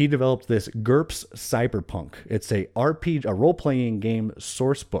 He developed this GURPS Cyberpunk. It's a role-playing game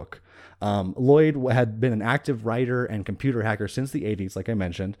source book. Lloyd had been an active writer and computer hacker since the 80s, like I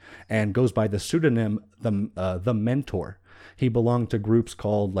mentioned, and goes by the pseudonym The Mentor. He belonged to groups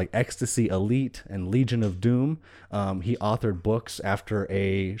called like Ecstasy Elite and Legion of Doom. He authored books after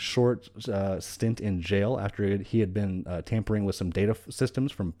a short stint in jail after he had been tampering with some data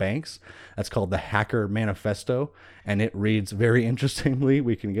systems from banks. That's called the Hacker Manifesto, and it reads very interestingly.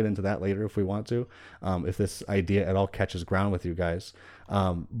 We can get into that later if we want to, if this idea at all catches ground with you guys.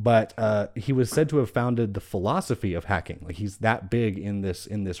 But he was said to have founded the philosophy of hacking. Like, he's that big in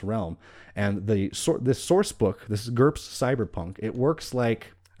this realm. And this source book, this GURPS Cyberpunk, it works like,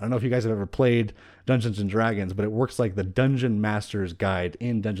 I don't know if you guys have ever played Dungeons and Dragons, but it works like the Dungeon Master's Guide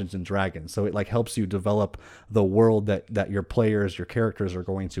in Dungeons and Dragons. So it like helps you develop the world that your characters are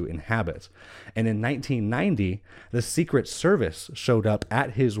going to inhabit. And in 1990, the Secret Service showed up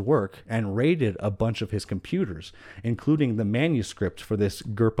at his work and raided a bunch of his computers, including the manuscript for this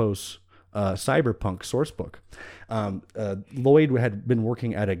GURPS Cyberpunk sourcebook. Lloyd had been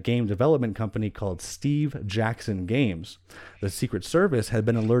working at a game development company called Steve Jackson Games. The Secret Service had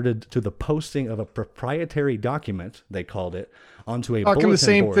been alerted to the posting of a proprietary document, they called it, onto a Talking bulletin the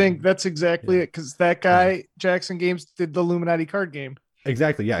same board. thing. That's exactly it. Because that guy, Jackson Games, did the Illuminati card game.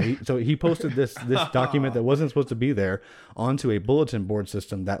 Exactly, yeah. So he posted this document that wasn't supposed to be there onto a bulletin board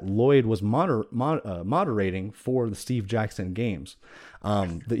system that Lloyd was moderating for the Steve Jackson Games.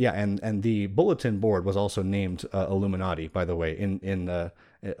 And the bulletin board was also named Illuminati, by the way.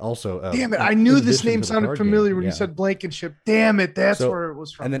 Damn it! I knew this name sounded familiar when you said Blankenship. Damn it, that's where it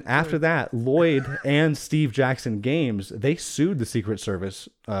was from. And then after that, Lloyd and Steve Jackson Games, they sued the Secret Service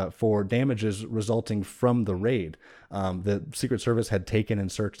for damages resulting from the raid. The Secret Service had taken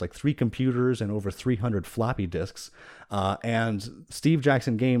and searched like 3 computers and over 300 floppy disks. And Steve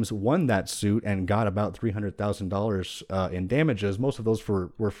Jackson Games won that suit and got about $300,000 in damages. Most of those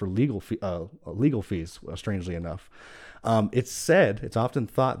were for legal fees, strangely enough. It's often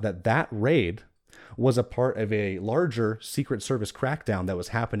thought that raid was a part of a larger Secret Service crackdown that was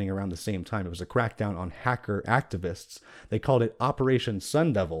happening around the same time. It was a crackdown on hacker activists. They called it Operation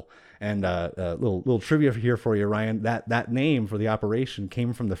Sun Devil. And little trivia here for you, Ryan. That name for the operation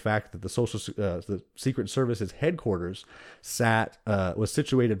came from the fact that the Secret Service's headquarters was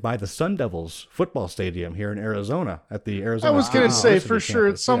situated by the Sun Devils football stadium here in Arizona at the Arizona. I was going to say University for sure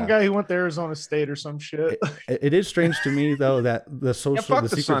campus. it's some guy who went to Arizona State or some shit. It is strange to me though that the fuck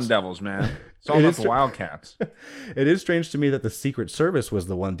the Sun Devils, man. It's all It about is the tr- Wildcats. It is strange to me that the Secret Service was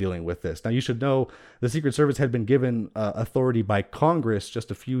the one dealing with this. Now, you should know the Secret Service had been given authority by Congress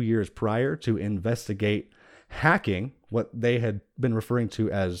just a few years prior to investigate hacking, what they had been referring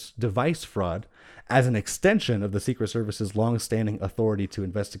to as device fraud, as an extension of the Secret Service's long-standing authority to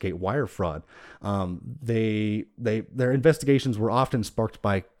investigate wire fraud. Their investigations were often sparked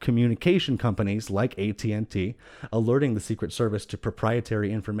by communication companies like AT&T alerting the Secret Service to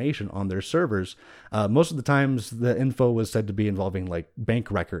proprietary information on their servers. Most of the times, the info was said to be involving like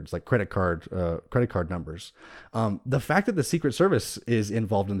bank records, like credit card numbers. The fact that the Secret Service is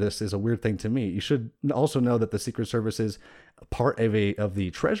involved in this is a weird thing to me. You should also know that the Secret Service is part of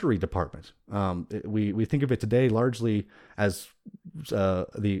the Treasury Department. We think of it today largely as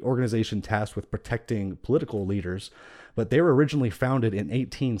the organization tasked with protecting political leaders, but they were originally founded in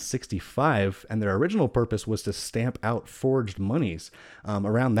 1865, and their original purpose was to stamp out forged monies.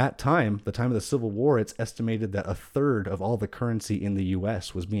 Around that time, the time of the Civil War, it's estimated that a third of all the currency in the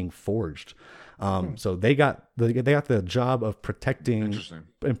U.S. was being forged. So they got the job of protecting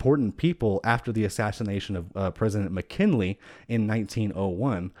important people after the assassination of President McKinley in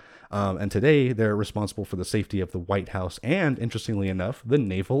 1901. And today they're responsible for the safety of the White House and, interestingly enough, the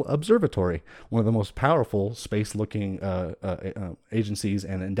Naval Observatory, one of the most powerful space-looking agencies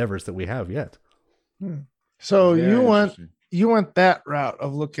and endeavors that we have yet. So Very you went that route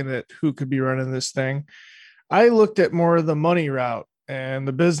of looking at who could be running this thing. I looked at more of the money route and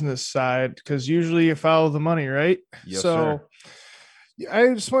the business side, because usually you follow the money, right? Yes, so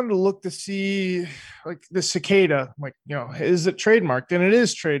I just wanted to look to see, like, the cicada, like, is it trademarked? And it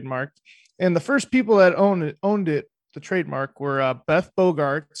is trademarked. And the first people that owned it, the trademark, were Beth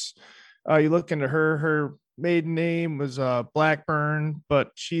Bogarts. You look into her maiden name was Blackburn,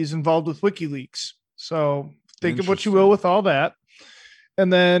 but she's involved with WikiLeaks. So think of what you will with all that.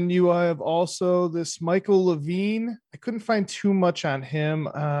 And then you have also this Michael Levine. I couldn't find too much on him.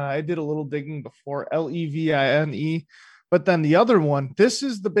 I did a little digging before, Levine. But then the other one, this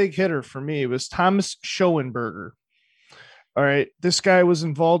is the big hitter for me. It was Thomas Schoenberger. All right. This guy was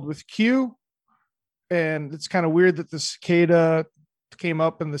involved with Q. And it's kind of weird that the cicada came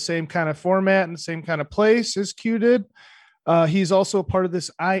up in the same kind of format and the same kind of place as Q did. He's also a part of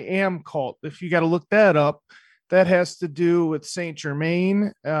this I Am cult. If you got to look that up, that has to do with Saint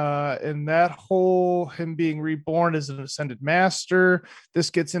Germain and that whole him being reborn as an ascended master. This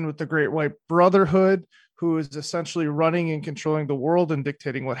gets in with the Great White Brotherhood, who is essentially running and controlling the world and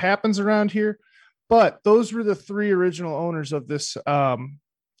dictating what happens around here. But those were the three original owners of this, of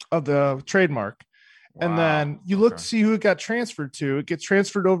the trademark. Wow. And then you look to see who it got transferred to. It gets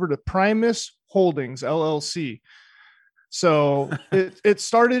transferred over to Primus Holdings, LLC. So it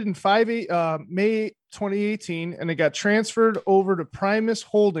started in May 2018, and it got transferred over to Primus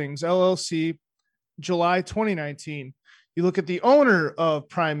Holdings, LLC, July 2019. You look at the owner of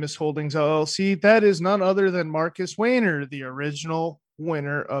Primus Holdings, LLC, that is none other than Marcus Wayner, the original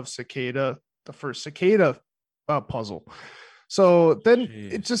winner of Cicada, the first Cicada puzzle. So then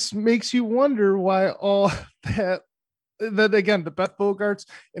it just makes you wonder why all that. Then again, the Beth Bogarts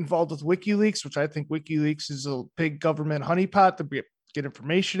involved with WikiLeaks, which I think WikiLeaks is a big government honeypot to get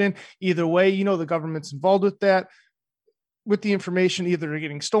information in. Either way, the government's involved with that. With the information, either they're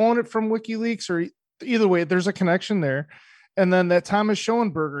getting stolen it from WikiLeaks, or either way, there's a connection there. And then that Thomas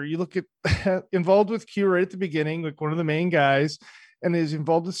Schoenberger, you look at involved with Q right at the beginning, like one of the main guys, and is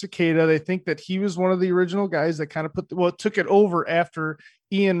involved with Cicada. They think that he was one of the original guys that kind of took it over after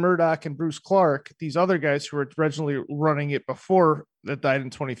Ian Murdoch and Bruce Clark, these other guys who were originally running it before, that died in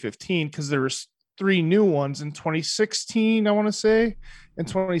 2015, because there was three new ones in 2016, I want to say. In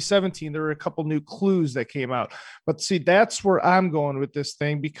 2017, there were a couple new clues that came out. But see, that's where I'm going with this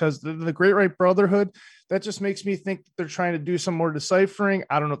thing, because the Great White Brotherhood, that just makes me think that they're trying to do some more deciphering.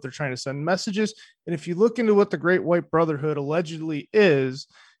 I don't know if they're trying to send messages. And if you look into what the Great White Brotherhood allegedly is,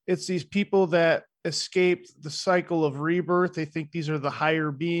 it's these people that escaped the cycle of rebirth. They think these are the higher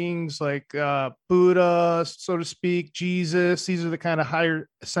beings, like Buddha, so to speak, Jesus. These are the kind of higher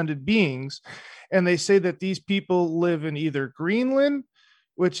ascended beings. And they say that these people live in either Greenland,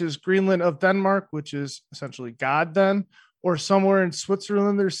 which is Greenland of Denmark, which is essentially God then, or somewhere in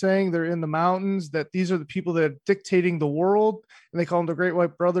Switzerland, they're saying they're in the mountains, that these are the people that are dictating the world. And they call them the Great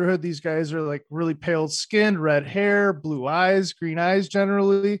White Brotherhood. These guys are like really pale skinned, red hair, blue eyes, green eyes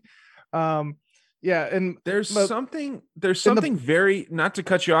generally. Yeah. And there's something very, not to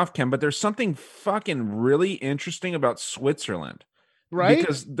cut you off, Ken, but there's something fucking really interesting about Switzerland. Right.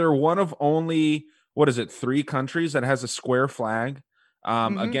 Because they're one of only, 3 countries that has a square flag.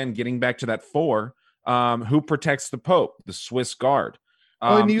 Again, getting back to that 4, who protects the Pope? The Swiss Guard.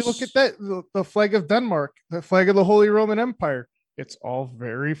 And you look at that, the flag of Denmark, the flag of the Holy Roman Empire. It's all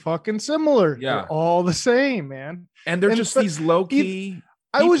very fucking similar. Yeah. They're all the same, man. And they're just these low key.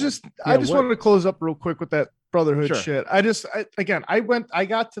 I just wanted to close up real quick with that brotherhood shit. I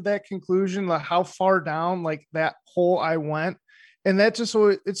got to that conclusion, like how far down like that hole I went. And that just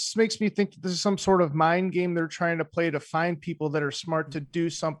makes me think this is some sort of mind game they're trying to play to find people that are smart to do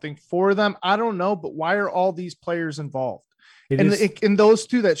something for them. I don't know, but why are all these players involved? And those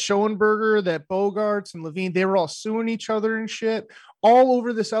two, that Schoenberger, that Bogarts and Levine, they were all suing each other and shit all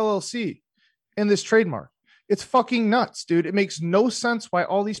over this LLC and this trademark. It's fucking nuts, dude. It makes no sense why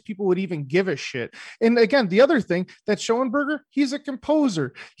all these people would even give a shit. And again, the other thing, that Schoenberger, he's a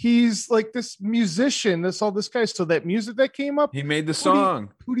composer. He's like this musician, this guy. So that music that came up, he made the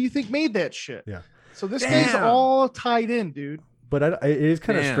song. Who do you think made that shit? Yeah. So this guy's all tied in, dude. But it is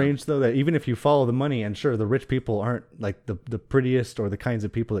kind of strange, though, that even if you follow the money, and sure, the rich people aren't like the prettiest or the kinds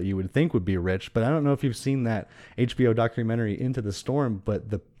of people that you would think would be rich. But I don't know if you've seen that HBO documentary Into the Storm, but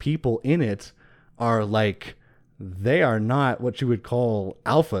the people in it are like, they are not what you would call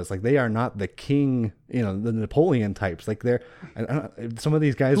alphas. Like, they are not the king, the Napoleon types. Like, some of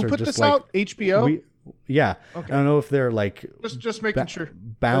these guys Who are put just this like out? HBO? Yeah. Okay. I don't know if they're like just making sure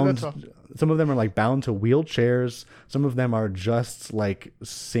bound. That's all. Some of them are like bound to wheelchairs. Some of them are just like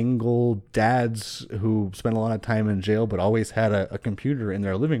single dads who spent a lot of time in jail, but always had a computer in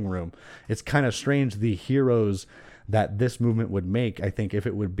their living room. It's kind of strange, the heroes that this movement would make. I think if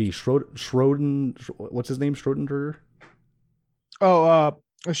it would be what's his name? Schroeder?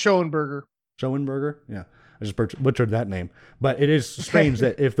 Schoenberger. Schoenberger? Yeah. I just butchered that name. But it is strange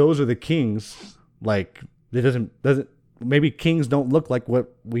that if those are the kings, like, it doesn't maybe kings don't look like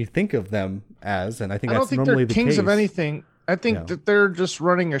what we think of them as, and I think that's normally the case. I don't think they're kings of anything. I think that they're just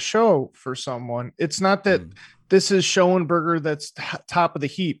running a show for someone. It's not that this is Schoenberger that's top of the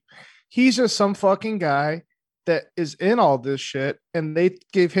heap. He's just some fucking guy that is in all this shit, and they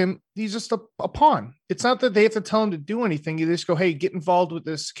gave him, he's just a pawn. It's not that they have to tell him to do anything. You just go, hey, get involved with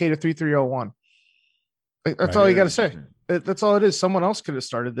this CADA 3301. That's all you got to say. That's all it is. Someone else could have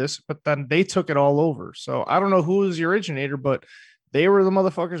started this, but then they took it all over. So I don't know who was the originator, but they were the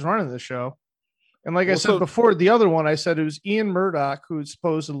motherfuckers running the show. And like I said before, the other one, I said it was Ian Murdoch, who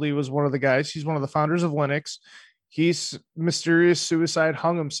supposedly was one of the guys. He's one of the founders of Linux. He's mysterious suicide,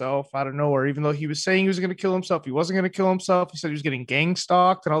 hung himself out of nowhere, even though he was saying he was going to kill himself. He wasn't going to kill himself. He said he was getting gang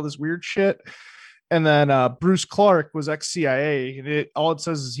stalked and all this weird shit. And then Bruce Clark was ex-CIA. And all it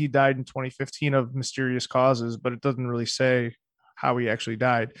says is he died in 2015 of mysterious causes, but it doesn't really say how he actually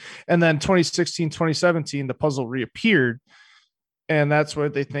died. And then 2016, 2017, the puzzle reappeared. And that's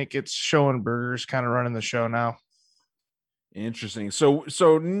what they think it's Schoenberger's kind of running the show now. Interesting. So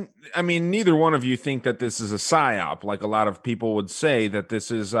I mean, neither one of you think that this is a psyop, like a lot of people would say that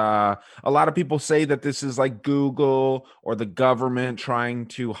this is. A lot of people say that this is like Google or the government trying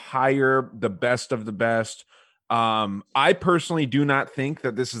to hire the best of the best. I personally do not think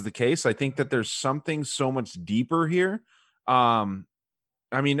that this is the case. I think that there's something so much deeper here.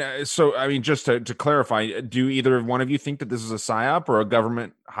 Just to clarify, do either one of you think that this is a psyop or a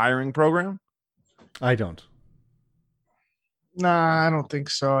government hiring program? I don't. Nah, I don't think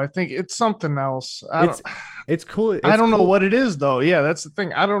so. I think it's something else. It's cool. I don't know what it is, though. Yeah, that's the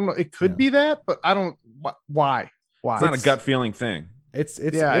thing. I don't know. It could be that, but I don't. Why? It's not a gut feeling thing.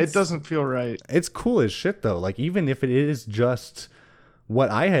 It doesn't feel right. It's cool as shit, though. Like, even if it is just what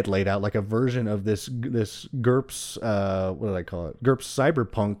I had laid out, like a version of this GURPS, what did I call it? GURPS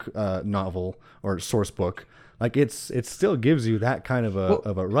cyberpunk novel or source book. Like, it still gives you that kind of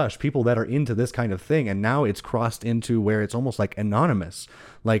a rush. People that are into this kind of thing, and now it's crossed into where it's almost like anonymous.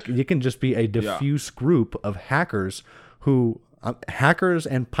 Like, you can just be a diffuse group of hackers who hackers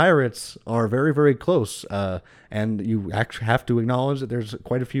and pirates are very, very close. And you actually have to acknowledge that there's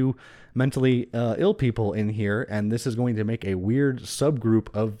quite a few mentally ill people in here, and this is going to make a weird subgroup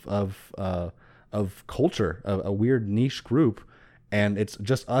of culture, a weird niche group. And it's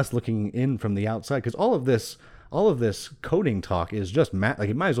just us looking in from the outside, because all of this, all of this coding talk is just like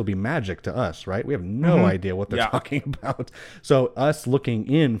it might as well be magic to us, right? We have no idea what they're talking about. So us looking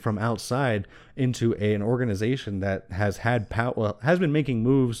in from outside into an organization that has had has been making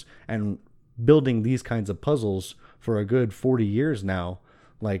moves and building these kinds of puzzles for a good 40 years now.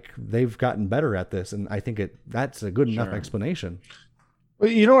 Like, they've gotten better at this, and I think that's a good enough explanation. But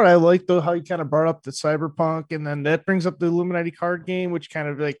you know what I like, though, how you kind of brought up the cyberpunk, and then that brings up the Illuminati card game, which kind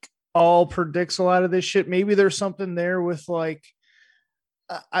of like all predicts a lot of this shit. Maybe there's something there with like,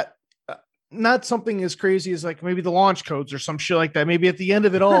 not something as crazy as like maybe the launch codes or some shit like that. Maybe at the end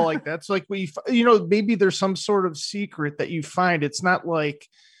of it all, like that's like what you know, maybe there's some sort of secret that you find. It's not like.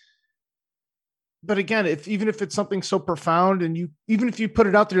 But again, even if it's something so profound, and even if you put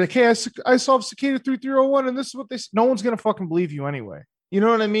it out there, like, hey, I solved Cicada 3301, and this is what no one's going to fucking believe you anyway. You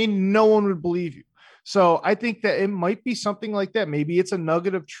know what I mean? No one would believe you. So I think that it might be something like that. Maybe it's a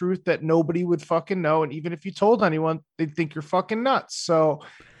nugget of truth that nobody would fucking know. And even if you told anyone, they'd think you're fucking nuts. So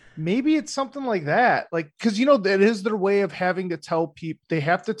maybe it's something like that. Like, cause you know, that is their way of having to tell people. They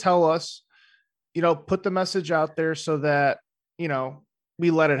have to tell us, you know, put the message out there so that, you know, we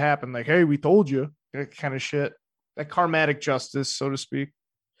let it happen. Like, hey, we told you, that kind of shit, that karmatic justice, so to speak.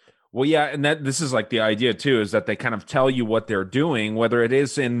 Well, yeah, and this is like the idea too, is that they kind of tell you what they're doing, whether it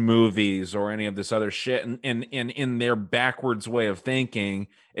is in movies or any of this other shit, and in their backwards way of thinking,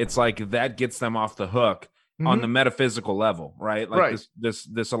 it's like that gets them off the hook on the metaphysical level, right? Like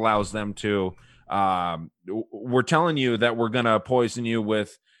this allows them to, we're telling you that we're gonna poison you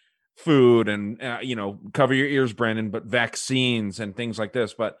with food and you know, cover your ears, Brandon, but vaccines and things like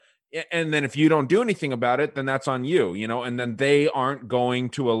this, and then if you don't do anything about it, then that's on you, you know, and then they aren't going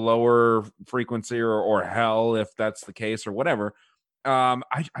to a lower frequency or hell if that's the case or whatever.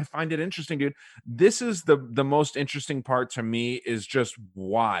 I find it interesting, dude. This is the most interesting part to me, is just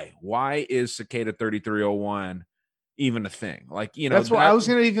why is Cicada 3301 even a thing? Like, you know, that's what I was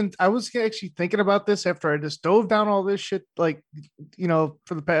actually thinking about this after I just dove down all this shit, like, you know,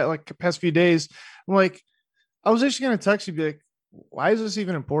 for the past few days. I'm like, I was actually going to text you, be like, why is this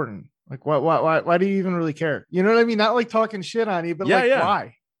even important? Like, why do you even really care? You know what I mean? Not like talking shit on you, but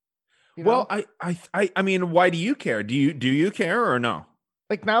why? You know? Well, I mean, why do you care? Do you care or no?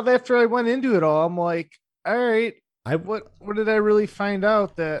 Like, now that after I went into it all, I'm like, all right, what did I really find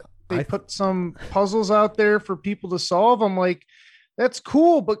out? That they put some puzzles out there for people to solve. I'm like, that's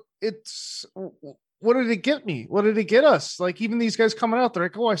cool, but what did it get me? What did it get us? Like, even these guys coming out, they're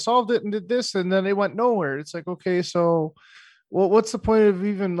like, oh, I solved it and did this, and then they went nowhere. It's like, okay, so well, what's the point of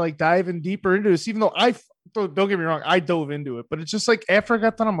even like diving deeper into this? Even though don't get me wrong, I dove into it, but it's just like after I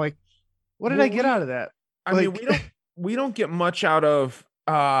got done, I'm like, what did I get out of that? I mean, we don't get much out of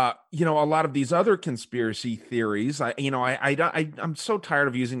you know, a lot of these other conspiracy theories. I'm so tired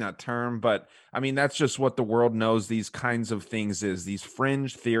of using that term, but I mean, that's just what the world knows these kinds of things is, these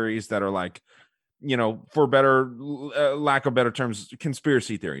fringe theories that are like, you know, for better lack of better terms,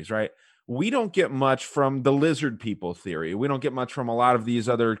 conspiracy theories, right? We don't get much from the lizard people theory. We don't get much from a lot of these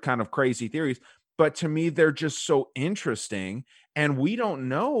other kind of crazy theories, but to me, they're just so interesting. And we don't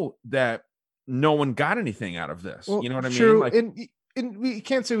know that no one got anything out of this. Well, you know what I mean? Like, and we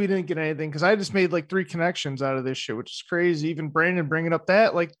can't say we didn't get anything, because I just made like 3 connections out of this shit, which is crazy. Even Brandon bringing up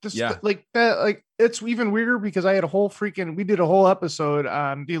that, like, this, like that, like, it's even weirder because I had we did a whole episode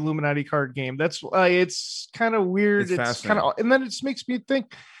on the Illuminati card game. That's it's kind of weird. It's kind of, and then it just makes me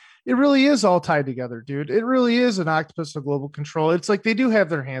think, it really is all tied together, dude. It really is an octopus of global control. It's like they do have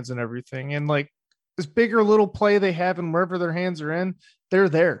their hands in everything, and like this big or little play they have, and wherever their hands are in, they're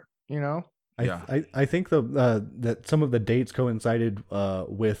there, you know? I think that some of the dates coincided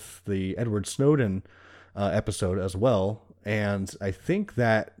with the Edward Snowden episode as well, and I think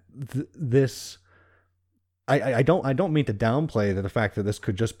that this. I don't mean to downplay the fact that this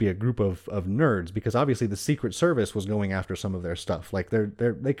could just be a group of nerds, because obviously the Secret Service was going after some of their stuff. Like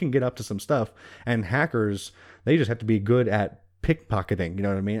they can get up to some stuff, and hackers, they just have to be good at pickpocketing, you know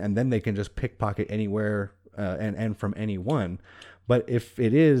what I mean? And then they can just pickpocket anywhere and from anyone. But if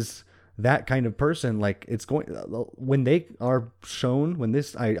it is that kind of person, like, it's going, when they are shown, when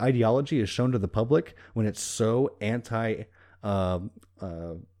this ideology is shown to the public, when it's so anti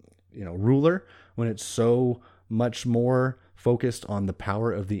ruler, when it's so much more focused on the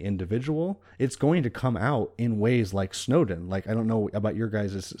power of the individual, it's going to come out in ways like Snowden. Like, I don't know about your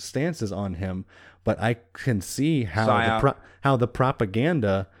guys' stances on him, but I can see how the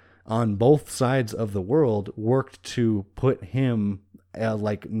propaganda on both sides of the world worked to put him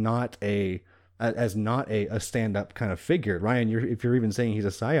not a stand-up kind of figure. Ryan, if you're even saying he's a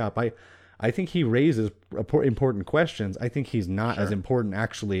psyop, I think he raises important questions. I think he's not as important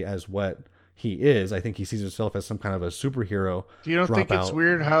actually as what he is. I think he sees himself as some kind of a superhero. You don't think it's dropout.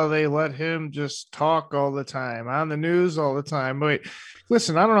 weird how they let him just talk all the time on the news all the time? Wait,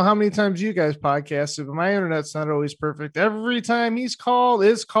 listen, I don't know how many times you guys podcasted, but my internet's not always perfect. Every time he's called,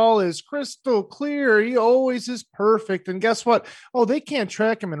 his call is crystal clear. He always is perfect. And guess what? Oh, they can't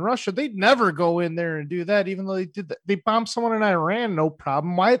track him in Russia. They'd never go in there and do that, even though they did that. They bombed someone in Iran, no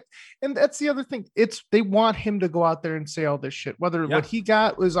problem. Why? And that's the other thing. They want him to go out there and say all this shit, whether what he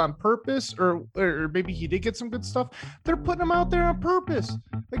got was on purpose or maybe he did get some good stuff. They're putting him out there on purpose.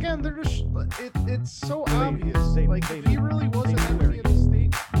 Again, they're just it's so obvious. Like if he really wasn't enemy of the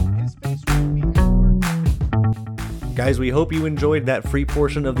state, his face would be everywhere. Guys, we hope you enjoyed that free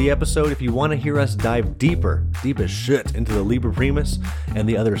portion of the episode. If you want to hear us dive deep as shit into the Liber Primus and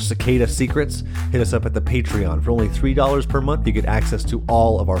the other cicada secrets, hit us up at the Patreon. For only $3 per month, you get access to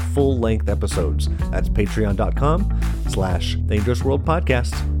all of our full-length episodes. That's patreon.com/Dangerous World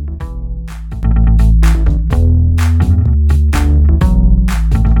Podcast.